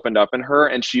energy opened up in her,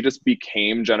 and she just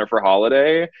became Jennifer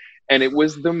Holliday. And it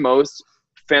was the most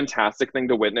fantastic thing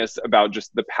to witness about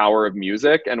just the power of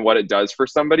music and what it does for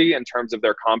somebody in terms of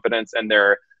their confidence and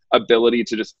their ability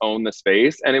to just own the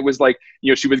space. And it was like,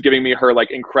 she was giving me her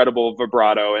like incredible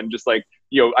vibrato and just like,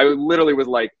 I literally was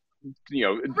like,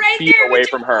 right feet away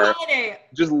from her, Holiday.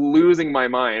 Just losing my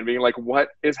mind, being like, what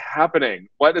is happening?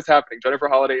 What is happening? Jennifer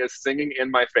Holliday is singing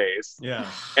in my face. Yeah.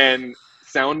 And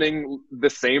sounding the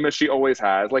same as she always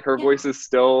has. Like her voice is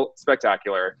still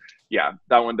spectacular. Yeah,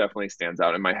 that one definitely stands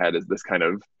out in my head as this kind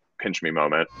of pinch me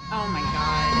moment. Oh my God.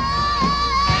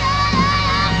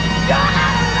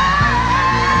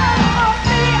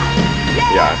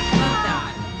 Yeah.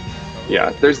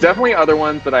 Yeah, there's definitely other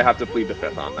ones that I have to plead the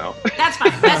fifth on, though. That's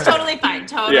fine. That's totally fine.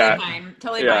 Totally Yeah. fine.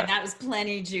 Totally Yeah. fine. That was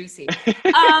plenty juicy.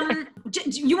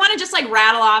 You want to just like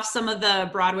rattle off some of the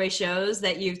Broadway shows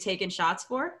that you've taken shots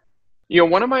for? You know,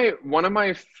 one of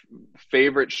my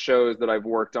favorite shows that I've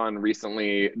worked on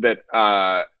recently that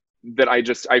I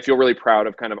feel really proud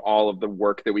of kind of all of the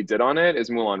work that we did on it is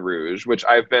Moulin Rouge, which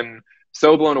I've been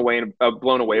so blown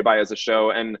away by as a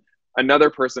show. And another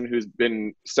person who's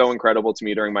been so incredible to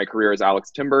me during my career is Alex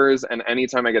Timbers. And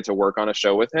anytime I get to work on a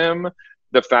show with him,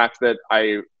 the fact that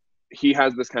he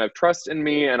has this kind of trust in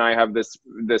me and I have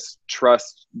this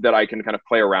trust that I can kind of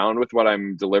play around with what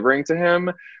I'm delivering to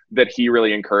him, that he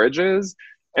really encourages.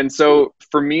 And so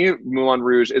for me, Moulin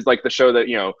Rouge is like the show that,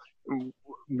 you know,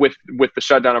 with the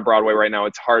shutdown of Broadway right now,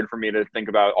 it's hard for me to think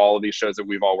about all of these shows that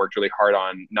we've all worked really hard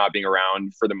on not being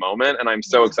around for the moment. And I'm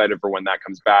so excited for when that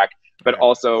comes back. But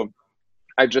also,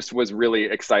 I just was really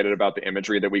excited about the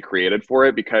imagery that we created for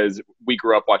it, because we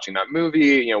grew up watching that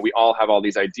movie. You know, we all have all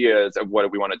these ideas of what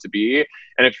we want it to be.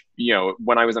 And if, you know,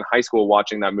 when I was in high school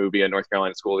watching that movie at North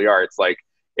Carolina School of the Arts, like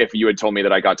if you had told me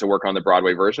that I got to work on the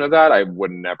Broadway version of that, I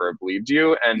would never have believed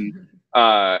you. And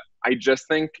I just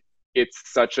think it's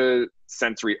such a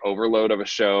sensory overload of a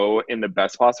show in the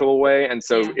best possible way. And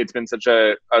so it's been such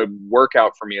a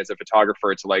workout for me as a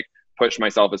photographer to like push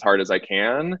myself as hard as I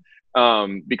can,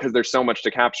 because there's so much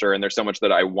to capture and there's so much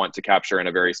that I want to capture in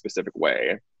a very specific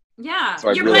way. Yeah, so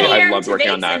I loved working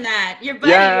on that. Your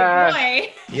buddy, your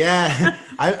boy. Yeah,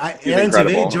 Aaron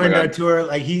Tveit joined our tour.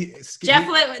 Like he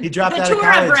dropped out of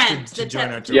college to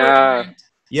join our tour.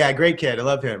 Yeah, great kid. I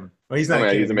love him. Well, he's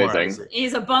not. He's amazing. Anymore,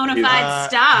 he's a bona fide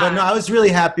star. But no, I was really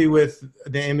happy with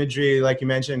the imagery. Like you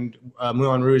mentioned,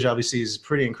 Moulin Rouge obviously is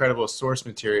pretty incredible source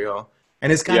material.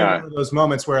 And it's kind of one of those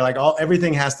moments where like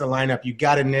everything has to line up. You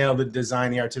got to nail the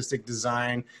design, the artistic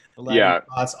design, the lighting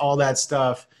spots, all that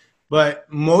stuff.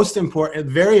 But most important,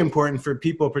 very important for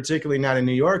people, particularly not in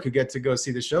New York, who get to go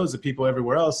see the shows, the people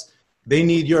everywhere else, they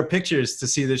need your pictures to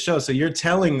see the show. So you're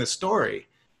telling the story.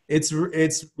 It's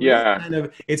kind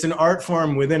of, it's an art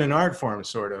form within an art form,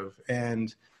 sort of.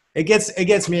 And it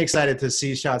gets me excited to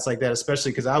see shots like that,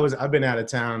 especially because I've been out of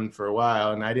town for a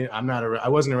while, and I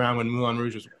wasn't around when Moulin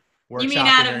Rouge was workshopping. You mean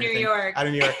out of New York? Out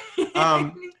of New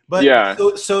York.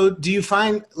 But so do you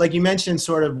find, like you mentioned,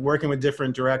 sort of working with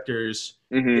different directors,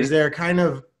 is there kind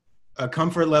of a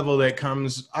comfort level that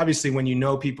comes, obviously when you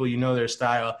know people, you know their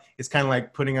style, it's kind of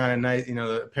like putting on a nice,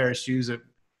 a pair of shoes that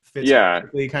fits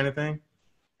perfectly kind of thing?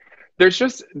 There's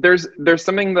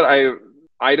something that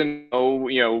I didn't know,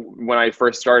 when I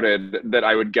first started, that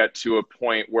I would get to a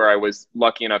point where I was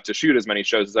lucky enough to shoot as many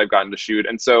shows as I've gotten to shoot.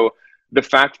 And so the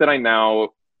fact that I now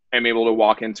am able to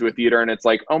walk into a theater and it's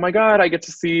like, oh my God, I get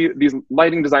to see these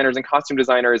lighting designers and costume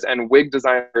designers and wig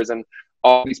designers and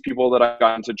all these people that I've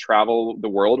gotten to travel the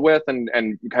world with and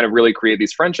kind of really create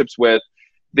these friendships with,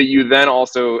 that you then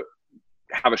also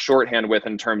have a shorthand with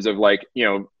in terms of like,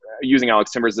 using Alex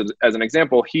Timbers as an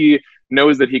example, he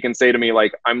knows that he can say to me,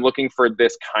 like, I'm looking for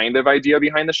this kind of idea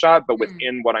behind the shot, but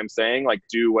within what I'm saying, like,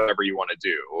 do whatever you want to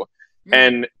do.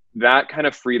 And that kind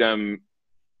of freedom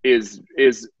is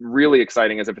really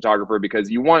exciting as a photographer, because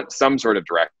you want some sort of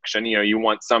direction, you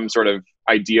want some sort of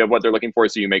idea of what they're looking for,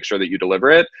 so you make sure that you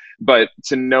deliver it. But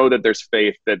to know that there's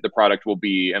faith that the product will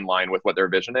be in line with what their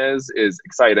vision is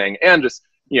exciting. And just,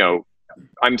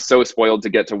 I'm so spoiled to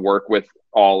get to work with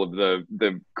all of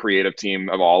the creative team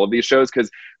of all of these shows, because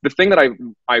the thing that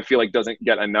I feel like doesn't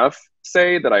get enough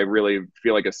say, that I really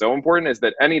feel like is so important, is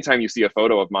that anytime you see a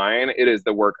photo of mine, it is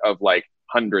the work of like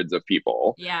hundreds of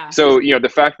people. Yeah. So the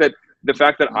fact that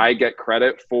I get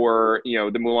credit for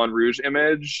the Moulin Rouge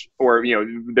image, or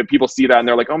that people see that and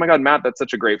they're like, oh my God, Matt, that's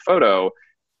such a great photo.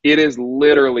 It is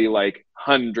literally like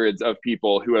hundreds of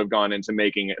people who have gone into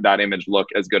making that image look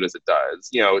as good as it does.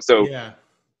 So yeah.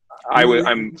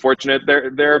 I'm fortunate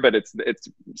there, but it's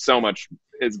so much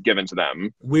is given to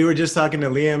them. We were just talking to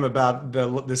Liam about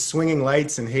the swinging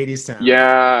lights in Hadestown.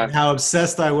 Yeah. And how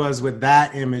obsessed I was with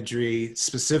that imagery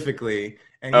specifically.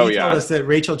 And he told us that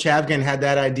Rachel Chavkin had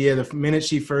that idea the minute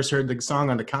she first heard the song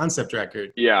on the concept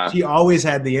record. Yeah. She always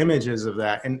had the images of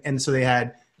that. And so they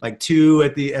had like 2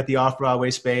 at the off-Broadway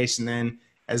space, and then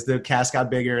as the cast got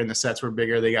bigger and the sets were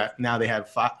bigger, they have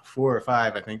 4 or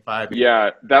 5, I think 5. Yeah,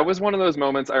 that was one of those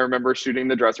moments. I remember shooting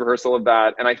the dress rehearsal of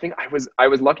that, and I think I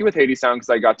was lucky with HADESTOWN because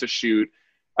I got to shoot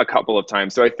a couple of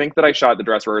times. So I think that I shot the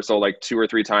dress rehearsal like 2 or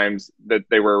 3 times that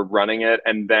they were running it,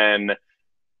 and then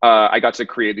I got to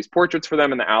create these portraits for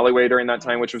them in the alleyway during that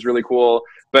time, which was really cool.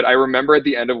 But I remember at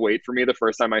the end of Wait For Me, the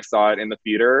first time I saw it in the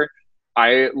theater,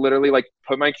 I literally like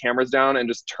put my cameras down and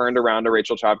just turned around to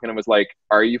Rachel Chopkin and was like,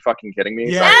 "Are you fucking kidding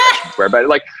me?" Yeah. Sorry, I shouldn't swear, but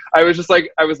like, I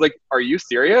was like, "Are you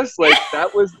serious?" Like,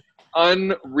 that was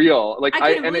unreal. Like,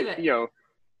 you know,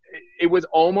 it was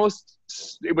almost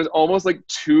like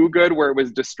too good, where it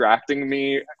was distracting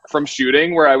me from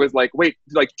shooting, where I was like, "Wait,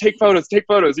 like, take photos,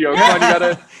 you know, come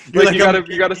on,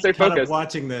 you gotta stay focused."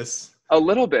 Watching this. A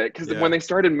little bit, because when they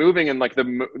started moving, and like the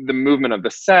movement of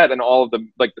the set and all of the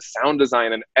like the sound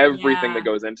design and everything that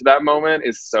goes into that moment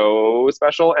is so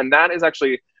special. And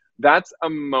that's a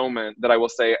moment that I will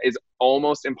say is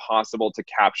almost impossible to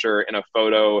capture in a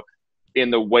photo in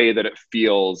the way that it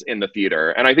feels in the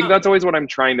theater. And I think that's always what I'm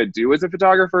trying to do as a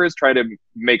photographer, is try to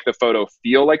make the photo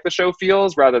feel like the show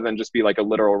feels, rather than just be like a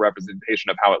literal representation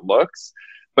of how it looks.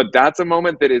 But that's a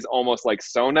moment that is almost like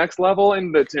so next level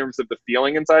in the terms of the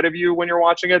feeling inside of you when you're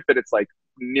watching it, that it's like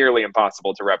nearly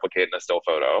impossible to replicate in a still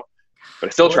photo. But I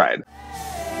still tried.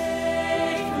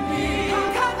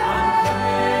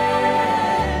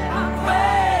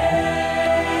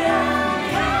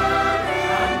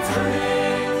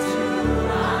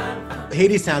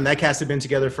 Hadestown, that cast had been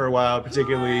together for a while,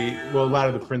 particularly, well, a lot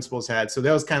of the principals had. So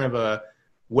that was kind of a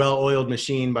well-oiled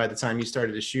machine by the time you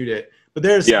started to shoot it. But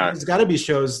there's got to be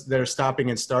shows that are stopping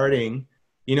and starting.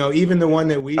 You know, even the one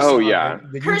that we saw.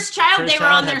 Cursed Child, they were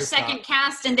on their second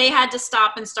cast, and they had to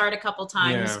stop and start a couple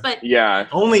times. But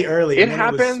only early. It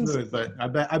happens. It was smooth, but I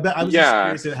bet I was just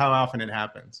curious at how often it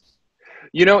happens.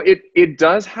 You know, it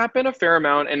does happen a fair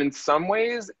amount, and in some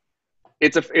ways,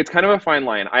 it's kind of a fine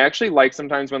line. I actually like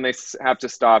sometimes when they have to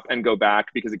stop and go back,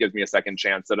 because it gives me a second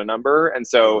chance at a number. And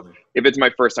so if it's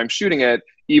my first time shooting it,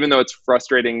 even though it's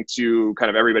frustrating to kind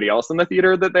of everybody else in the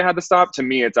theater that they had to stop, to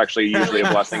me, it's actually usually a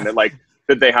blessing that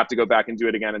that they have to go back and do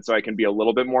it again. And so I can be a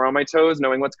little bit more on my toes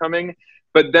knowing what's coming.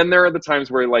 But then there are the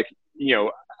times where, like, you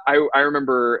know, I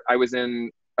remember I was in,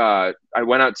 I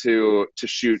went out to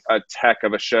shoot a tech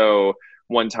of a show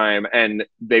one time, and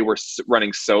they were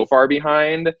running so far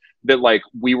behind that like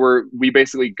we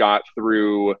basically got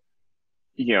through,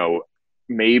 you know,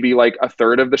 maybe like a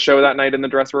third of the show that night in the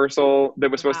dress rehearsal that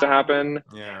was supposed to happen.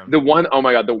 The one, oh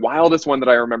my God, the wildest one that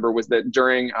I remember was that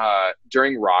during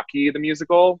Rocky the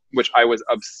musical, which I was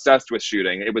obsessed with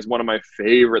shooting. It was one of my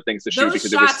favorite things to shoot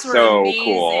because it was so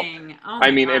cool.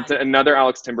 I mean, it's another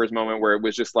Alex Timbers moment where it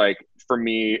was just like, for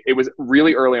me, it was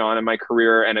really early on in my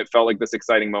career, and it felt like this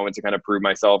exciting moment to kind of prove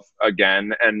myself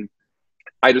again. And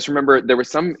I just remember there was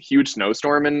some huge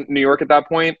snowstorm in New York at that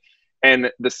point,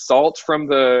 and the salt from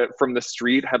the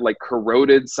street had like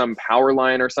corroded some power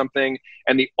line or something,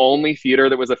 and the only theater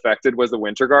that was affected was the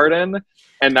Winter Garden,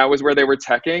 and that was where they were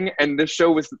teching. And this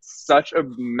show was such a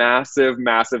massive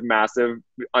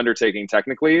undertaking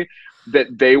technically, that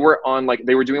they were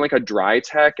doing like a dry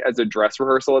tech as a dress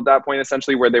rehearsal at that point,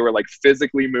 essentially, where they were like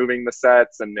physically moving the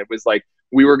sets, and it was like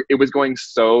it was going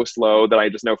so slow that I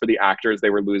just know for the actors they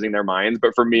were losing their minds,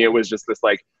 but for me it was just this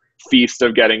like feast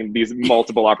of getting these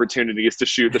multiple opportunities to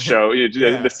shoot the show,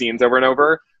 the scenes over and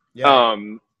over.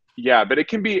 But it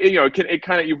can be, you know, it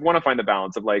kind of, you want to find the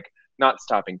balance of like not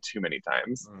stopping too many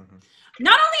times.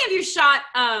 Not only have you shot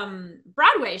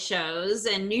Broadway shows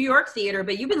and New York theater,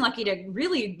 but you've been lucky to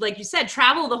really, like you said,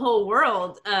 travel the whole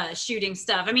world shooting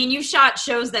stuff. I mean, you've shot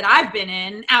shows that I've been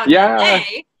in out in LA,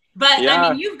 but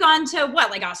I mean, you've gone to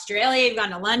like Australia, you've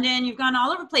gone to London, you've gone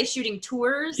all over the place shooting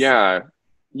tours. Yeah,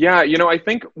 you know, I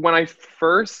think when I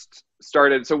first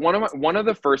started, so one of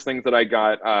the first things that I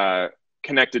got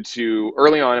connected to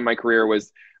early on in my career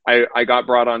was I got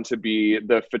brought on to be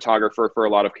the photographer for a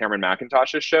lot of Cameron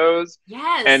McIntosh's shows.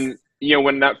 Yes. And, you know,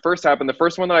 when that first happened, the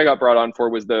first one that I got brought on for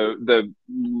was what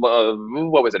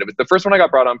was it? It was the first one I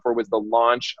got brought on for was the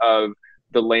launch of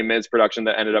the Les Mis production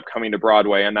that ended up coming to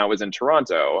Broadway, and that was in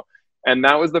Toronto. And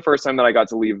that was the first time that I got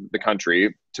to leave the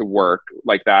country to work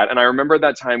like that. And I remember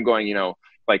that time going, you know,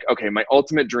 like, okay, my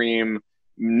ultimate dream,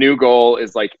 new goal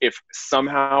is like, if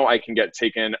somehow I can get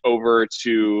taken over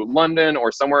to London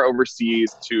or somewhere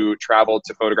overseas to travel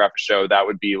to photograph a show, that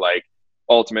would be like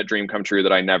ultimate dream come true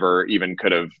that I never even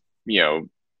could have, you know,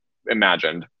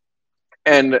 imagined.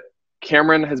 And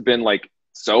Cameron has been like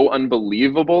so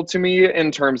unbelievable to me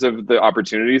in terms of the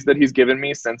opportunities that he's given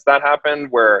me since that happened,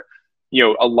 where, you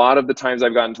know, a lot of the times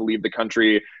I've gotten to leave the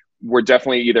country were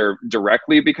definitely either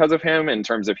directly because of him, in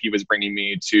terms of he was bringing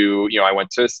me to, you know, I went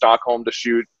to Stockholm to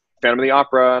shoot Phantom of the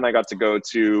Opera, and I got to go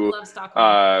to,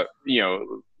 you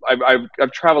know,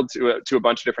 I've traveled to a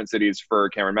bunch of different cities for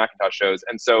Cameron McIntosh shows.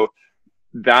 And so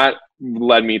that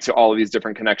led me to all of these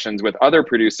different connections with other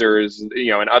producers, you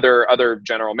know, and other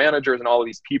general managers and all of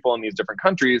these people in these different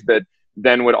countries that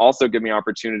then would also give me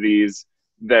opportunities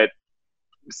that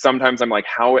sometimes I'm like,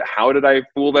 how did I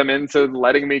fool them into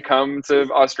letting me come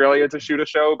to Australia to shoot a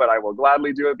show? But I will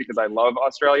gladly do it because I love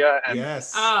Australia. And,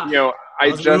 yes. you know,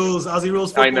 Aussie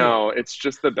rules football. I know, it's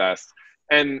just the best.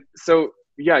 And so,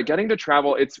 yeah, getting to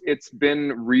travel, it's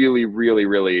been really, really,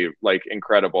 really like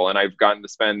incredible. And I've gotten to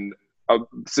spend a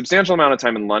substantial amount of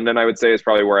time in London, I would say, is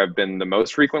probably where I've been the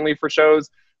most frequently for shows.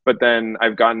 But then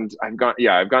I've gotten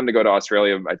to go to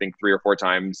Australia, I think 3 or 4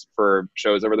 times for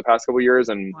shows over the past couple of years.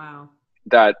 And wow,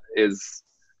 that is,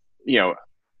 you know,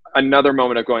 another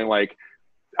moment of going like,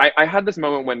 I had this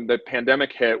moment when the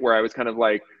pandemic hit where I was kind of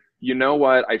like, you know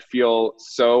what? I feel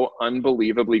so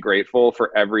unbelievably grateful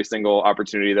for every single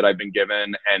opportunity that I've been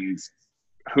given. And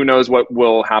who knows what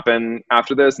will happen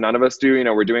after this? None of us do. You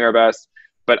know, we're doing our best.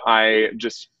 But I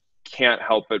just can't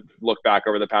help but look back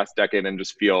over the past decade and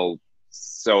just feel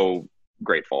so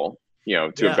grateful, you know,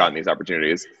 to have gotten these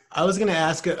opportunities. I was going to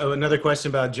ask another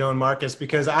question about Joan Marcus,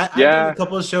 because I did a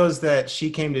couple of shows that she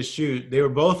came to shoot. They were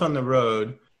both on the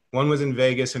road. One was in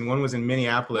Vegas and one was in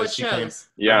Minneapolis. What shows?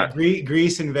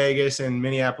 Greece in Vegas, and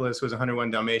Minneapolis was 101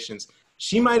 Dalmatians.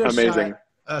 She might have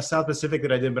shot South Pacific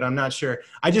that I did, but I'm not sure.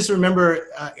 I just remember,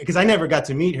 because I never got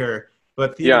to meet her,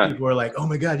 but theater people were like, oh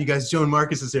my God, you guys, Joan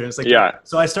Marcus is here. It's like,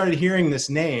 so I started hearing this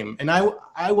name, and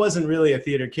I wasn't really a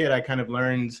theater kid. I kind of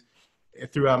learned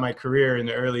throughout my career in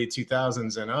the early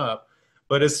 2000s and up.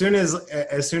 But as soon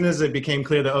as it became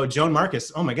clear that, oh, Joan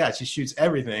Marcus, oh my God, she shoots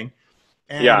everything.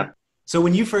 And so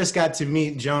when you first got to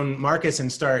meet Joan Marcus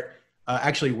and start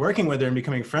actually working with her and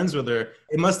becoming friends with her,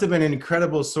 it must have been an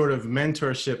incredible sort of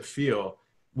mentorship feel.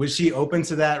 Was she open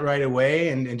to that right away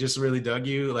and just really dug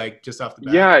you, like, just off the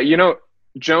bat? Yeah, you know,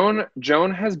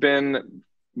 Joan has been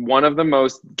one of the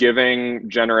most giving,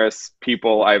 generous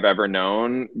people I've ever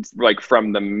known, like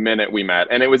from the minute we met.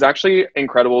 And it was actually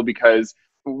incredible because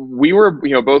we were,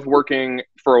 you know, both working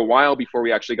for a while before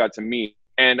we actually got to meet.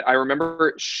 And I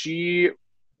remember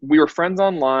we were friends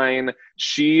online.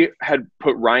 She had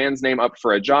put Ryan's name up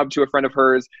for a job to a friend of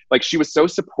hers. Like, she was so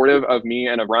supportive of me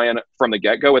and of Ryan from the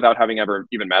get-go without having ever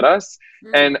even met us.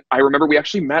 And I remember we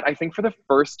actually met, I think, for the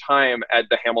first time at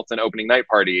the Hamilton opening night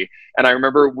party. And I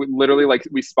remember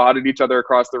we spotted each other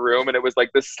across the room, and it was like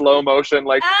this slow motion,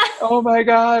 like, oh my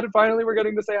God, finally we're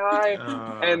getting to say hi.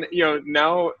 And, you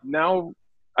know, now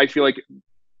I feel like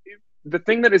the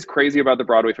thing that is crazy about the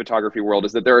Broadway photography world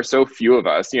is that there are so few of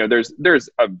us. You know, there's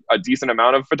a decent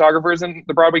amount of photographers in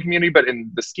the Broadway community, but in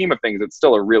the scheme of things, it's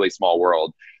still a really small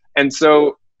world. And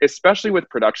so, especially with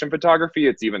production photography,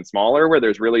 it's even smaller, where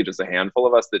there's really just a handful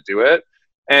of us that do it.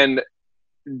 And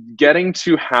getting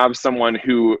to have someone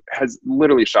who has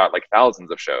literally shot like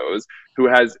thousands of shows,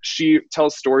 she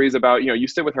tells stories about, you know, you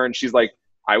sit with her and she's like,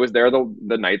 I was there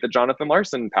the night that Jonathan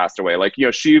Larson passed away. Like, you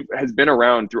know, she has been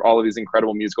around through all of these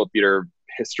incredible musical theater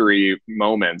history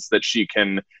moments that she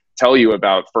can tell you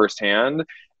about firsthand.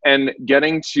 And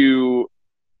getting to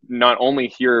not only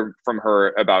hear from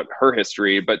her about her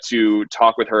history, but to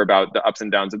talk with her about the ups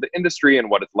and downs of the industry and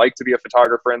what it's like to be a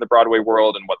photographer in the Broadway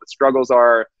world and what the struggles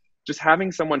are. Just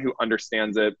having someone who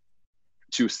understands it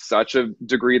to such a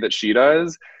degree that she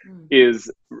does is,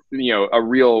 you know, a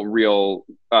real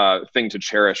thing to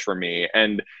cherish for me.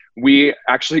 And we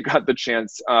actually got the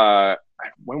chance,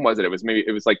 when was it?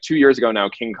 It was like 2 years ago now,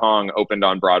 King Kong opened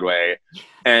on Broadway,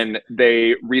 and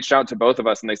they reached out to both of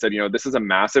us and they said, you know, this is a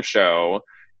massive show.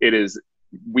 It is,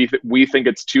 we think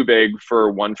it's too big for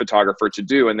one photographer to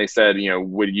do. And they said, you know,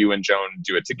 would you and Joan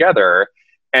do it together?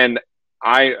 And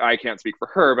I can't speak for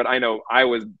her, but I know I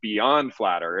was beyond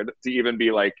flattered to even be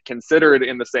like considered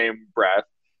in the same breath.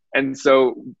 And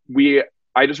so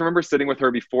I just remember sitting with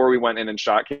her before we went in and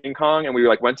shot King Kong, and we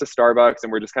went to Starbucks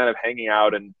and we're just kind of hanging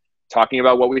out and talking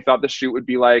about what we thought the shoot would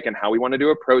be like and how we wanted to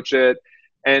approach it.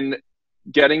 And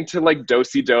getting to like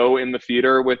do-si-do in the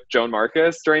theater with Joan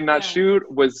Marcus during that shoot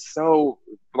was so,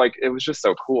 like, it was just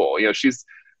so cool. You know,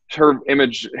 her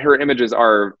images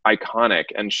are iconic,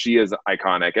 and she is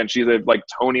iconic, and she's a like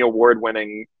Tony Award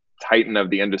winning titan of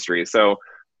the industry. So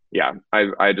yeah,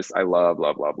 I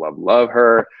love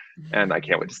her, and I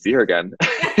can't wait to see her again.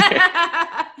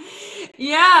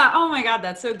 Yeah. Oh my God,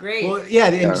 that's so great. Well, yeah.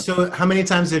 And so how many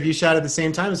times have you shot at the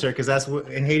same time as her? Because that's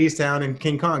in Hadestown and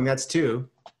King Kong, that's 2.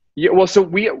 Yeah, well, so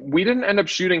we didn't end up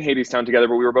shooting Hadestown together,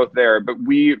 but we were both there. But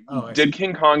we did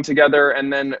King Kong together,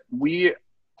 and then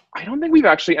I don't think we've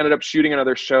actually ended up shooting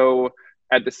another show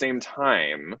at the same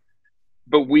time.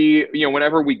 But we, you know,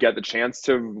 whenever we get the chance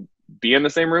to be in the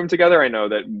same room together, I know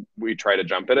that we try to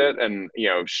jump at it. And, you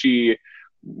know,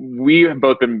 we have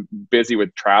both been busy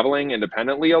with traveling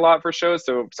independently a lot for shows.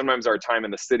 So sometimes our time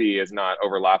in the city is not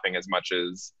overlapping as much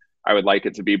as I would like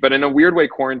it to be. But in a weird way,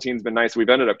 quarantine's been nice. We've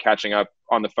ended up catching up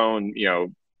on the phone, you know,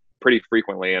 pretty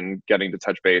frequently and getting to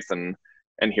touch base and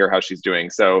hear how she's doing.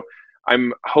 So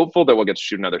I'm hopeful that we'll get to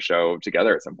shoot another show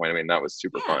together at some point. I mean, that was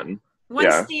super fun.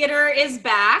 Once theater is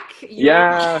back,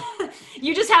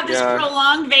 you just have this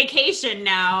prolonged vacation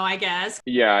now, I guess.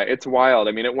 Yeah, it's wild.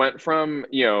 I mean, it went from,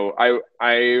 you know,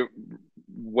 I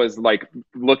was like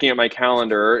looking at my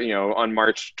calendar, you know, on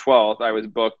March 12th, I was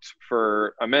booked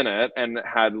for a minute and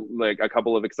had like a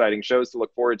couple of exciting shows to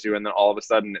look forward to. And then all of a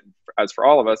sudden, as for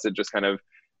all of us, it just kind of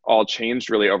all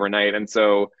changed really overnight. And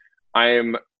so I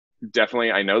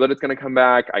know that it's going to come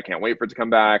back. I can't wait for it to come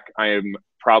back. I am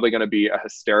probably going to be a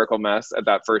hysterical mess at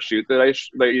that first shoot that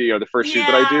the first shoot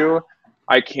that I do.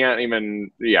 I can't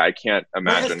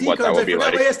imagine what that will be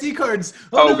like. My SD cards.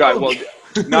 Oh God. Well,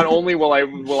 not only will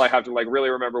I have to like really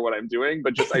remember what I'm doing,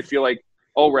 but just I feel like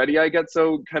already I get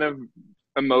so kind of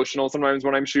emotional sometimes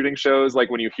when I'm shooting shows,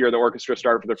 like when you hear the orchestra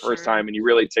start for the first time and you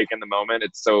really take in the moment.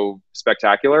 It's so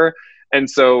spectacular. And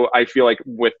so I feel like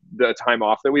with the time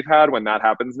off that we've had, when that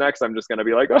happens next, I'm just going to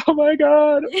be like, oh my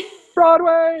God,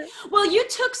 Broadway. Well, you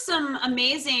took some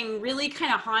amazing, really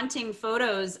kind of haunting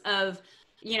photos of,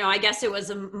 you know, I guess it was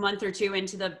a month or two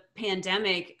into the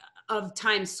pandemic, of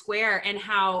Times Square and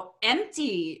how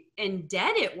empty and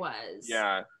dead it was.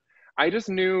 Yeah. I just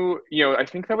knew, you know, I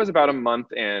think that was about a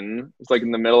month in. It was like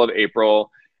in the middle of April.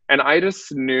 And I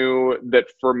just knew that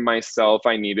for myself,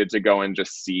 I needed to go and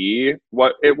just see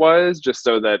what it was, just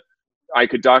so that I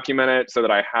could document it, so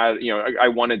that I had, you know, I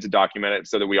wanted to document it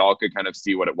so that we all could kind of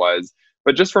see what it was.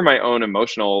 But just for my own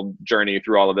emotional journey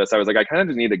through all of this, I was like, I kind of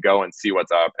just need to go and see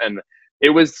what's up. And it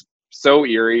was so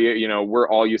eerie. You know, we're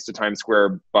all used to Times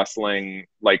Square bustling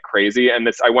like crazy. And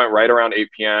I went right around 8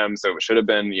 p.m. So it should have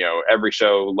been, you know, every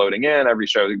show loading in, every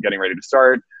show getting ready to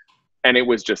start. And it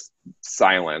was just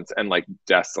silent and like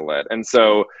desolate. And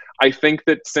so I think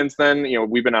that since then, you know,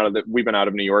 we've been out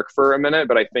of New York for a minute,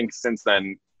 but I think since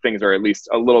then things are at least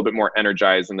a little bit more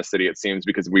energized in the city, it seems,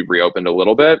 because we've reopened a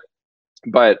little bit.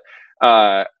 But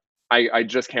I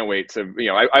just can't wait to,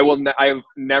 you know, I've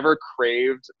never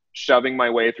craved shoving my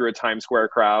way through a Times Square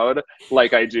crowd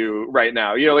like I do right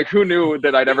now. You know, like who knew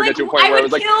that I'd ever get to a point where I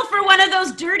was like, kill for one of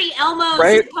those dirty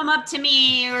Elmos to come up to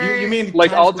me. Or you mean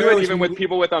like I'll do it even with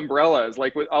people with umbrellas.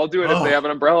 Like I'll do it if they have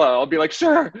an umbrella. I'll be like,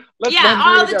 sure, let's run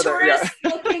all through the together. tourists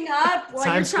looking up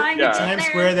while you're trying to get Times there.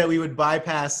 Square that we would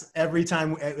bypass every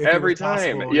time. Every time,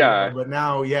 possible, you know? But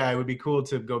now, it would be cool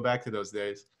to go back to those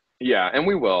days. Yeah, and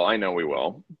we will. I know we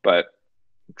will, but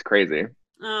it's crazy.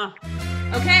 Oh.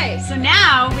 Okay, so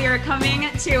now we are coming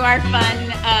to our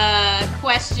fun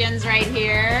questions right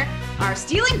here. Our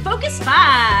Stealing Focus 5.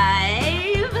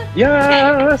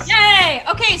 Yes! Okay. Yay!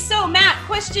 Okay, so Matt,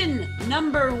 question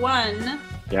number 1.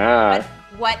 Yeah.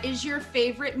 What is your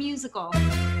favorite musical?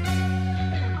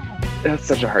 That's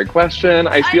such a hard question.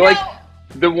 I feel like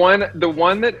the one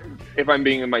that, if I'm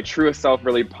being my truest self,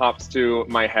 really pops to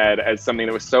my head as something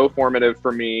that was so formative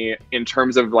for me in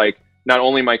terms of like not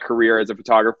only my career as a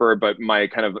photographer, but my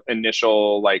kind of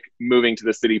initial like moving to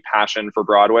the city passion for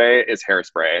Broadway is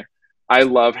Hairspray. I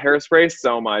love Hairspray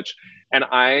so much. And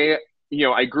I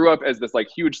grew up as this like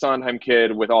huge Sondheim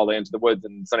kid with all the Into the Woods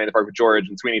and Sunday in the Park with George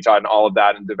and Sweeney Todd and all of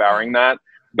that and devouring that.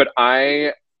 But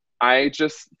I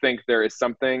just think there is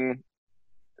something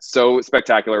so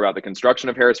spectacular about the construction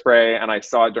of Hairspray. And I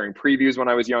saw it during previews when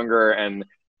I was younger, and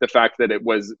the fact that it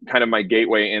was kind of my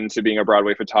gateway into being a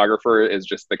Broadway photographer is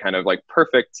just the kind of like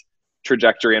perfect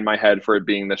trajectory in my head for it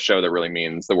being the show that really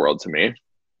means the world to me.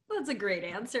 That's a great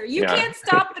answer. You can't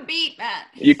stop the beat, Matt.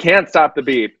 You can't stop the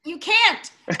beat. You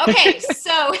can't. Okay,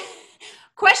 so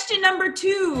question number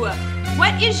 2.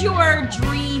 What is your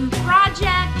dream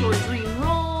project or dream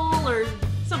role or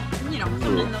something in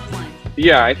those lines?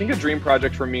 Yeah, I think a dream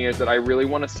project for me is that I really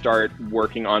want to start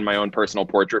working on my own personal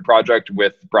portrait project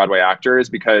with Broadway actors,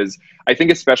 because I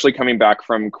think especially coming back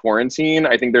from quarantine,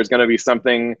 I think there's going to be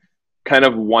something kind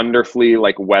of wonderfully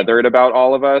like weathered about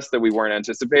all of us that we weren't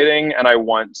anticipating. And I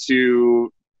want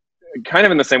to, kind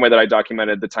of in the same way that I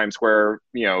documented the Times Square,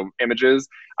 images,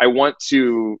 I want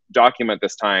to document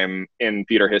this time in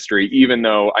theater history, even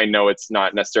though I know it's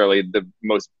not necessarily the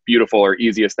most beautiful or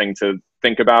easiest thing to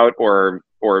think about or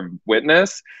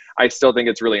witness. I still think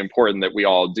it's really important that we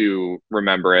all do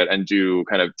remember it and do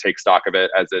kind of take stock of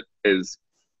it as it is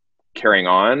carrying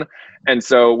on. And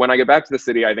so when I get back to the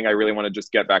city, I think I really want to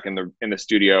just get back in the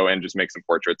studio and just make some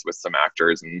portraits with some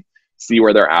actors and see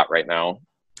where they're at right now.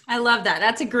 I love that.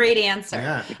 That's a great answer.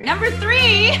 Yeah. Number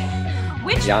 3,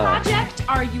 which project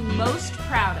are you most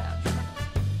proud of?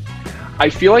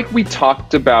 I feel like we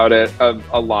talked about it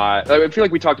a lot. I feel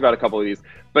like we talked about a couple of these,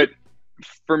 but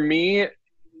for me,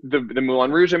 the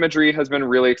Moulin Rouge imagery has been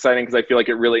really exciting because I feel like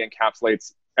it really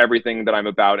encapsulates everything that I'm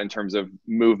about in terms of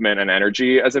movement and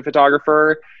energy as a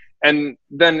photographer. And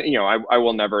then, you know, I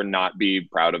will never not be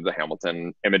proud of the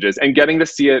Hamilton images, and getting to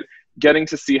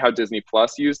see how Disney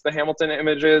Plus used the Hamilton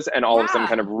images and all of a sudden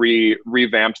kind of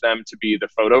revamped them to be the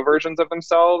photo versions of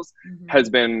themselves has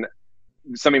been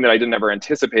something that I didn't ever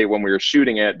anticipate when we were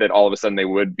shooting it, that all of a sudden they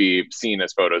would be seen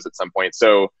as photos at some point.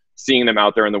 So seeing them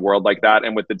out there in the world like that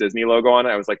and with the Disney logo on it,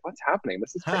 I was like, what's happening?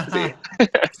 This is crazy.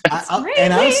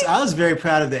 I was very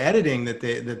proud of the editing that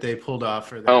they pulled off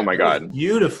for that. Oh my God.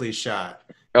 Beautifully shot.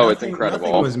 Oh, it's incredible.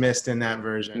 Nothing was missed in that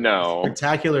version. No.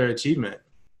 Spectacular achievement.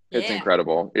 It's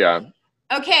incredible. Yeah.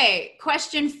 Okay,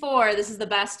 question 4. This is the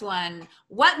best one.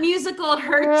 What musical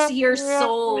hurts your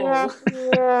soul?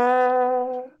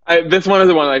 This one is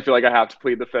the one that I feel like I have to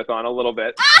plead the fifth on a little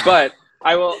bit, but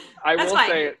I will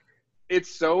say it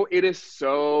is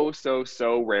so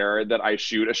rare that I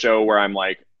shoot a show where I'm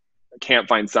like, can't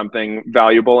find something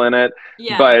valuable in it.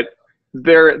 Yeah. But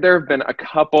there have been a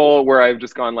couple where I've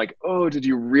just gone like, oh, did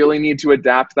you really need to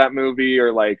adapt that movie?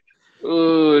 Or like,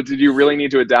 oh, did you really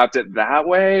need to adapt it that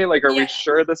way? Like, are we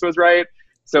sure this was right?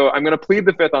 So I'm going to plead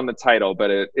the fifth on the title, but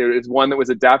it is one that was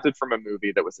adapted from a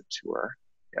movie that was a tour.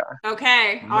 Yeah.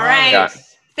 Okay. All right. Yeah.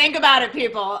 Think about it,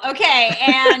 people. Okay.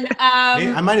 And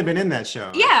I might have been in that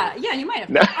show. Yeah. Yeah, you might have.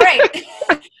 No. All right.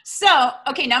 So,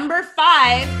 okay, number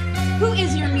 5. Who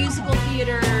is your musical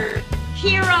theater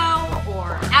hero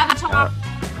or avatar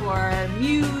or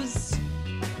muse?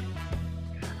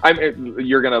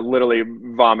 You're gonna literally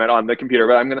vomit on the computer,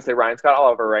 but I'm gonna say Ryan Scott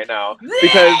Oliver right now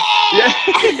because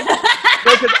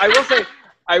because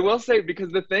I will say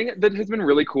because the thing that has been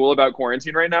really cool about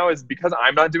quarantine right now is because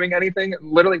I'm not doing anything.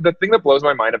 Literally, the thing that blows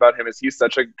my mind about him is he's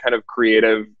such a kind of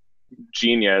creative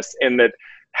genius in that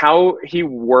how he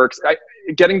works.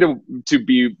 Getting to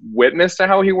be witness to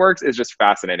how he works is just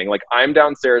fascinating. Like, I'm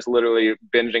downstairs literally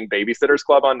binging Babysitter's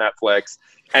Club on Netflix,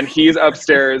 and he's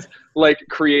upstairs like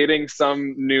creating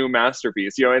some new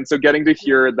masterpiece, you know? And so getting to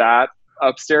hear that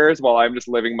upstairs while I'm just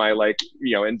living my like,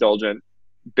 you know, indulgent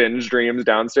binge dreams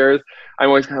downstairs, I'm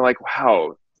always kind of like,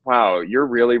 wow, you're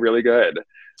really, really good.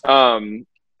 And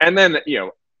then, you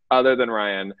know, other than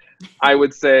Ryan, I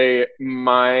would say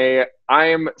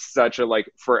I'm such a like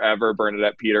forever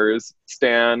Bernadette Peters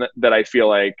stan that I feel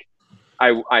like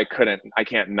I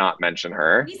can't not mention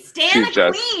her. You stan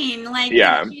a queen, like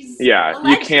she's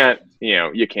you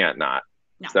can't not.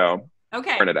 No. So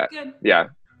okay, Bernadette, good. Yeah.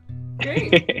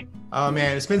 Great. Oh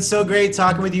man, it's been so great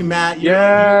talking with you, Matt.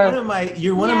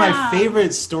 You're one of my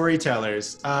favorite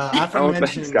storytellers.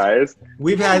 Thanks, guys.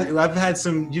 I've had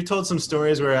some. You told some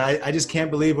stories where I just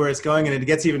can't believe where it's going, and it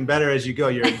gets even better as you go.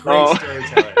 You're a great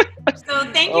storyteller.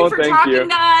 So thank you for talking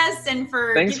to us and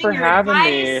for Thanks giving for your having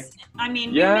advice. me. I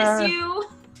mean, we miss you.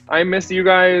 I miss you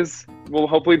guys. We'll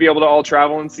hopefully be able to all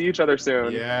travel and see each other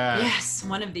soon. Yeah. Yes,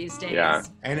 one of these days. Yeah.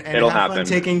 And it'll happen.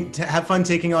 Have fun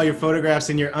taking all your photographs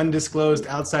in your undisclosed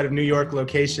outside of New York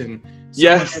location.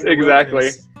 Yes, exactly.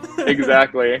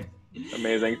 Exactly.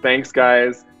 Amazing. Thanks,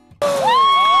 guys. Okay.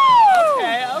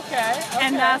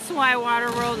 And that's why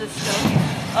Waterworld is still here.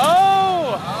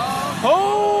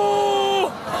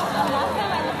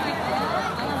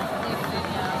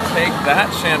 Take that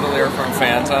chandelier from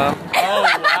Phantom. Oh,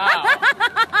 wow.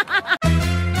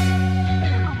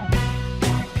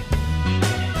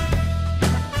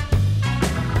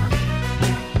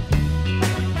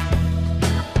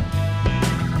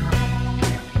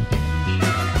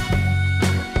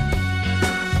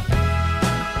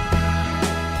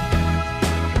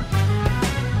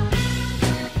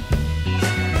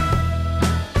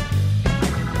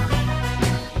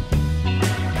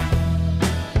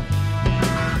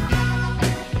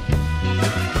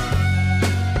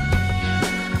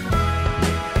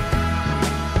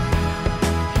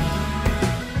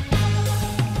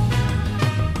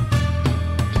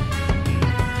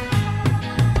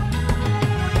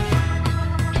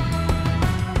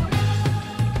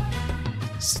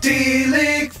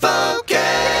 Stealing focus.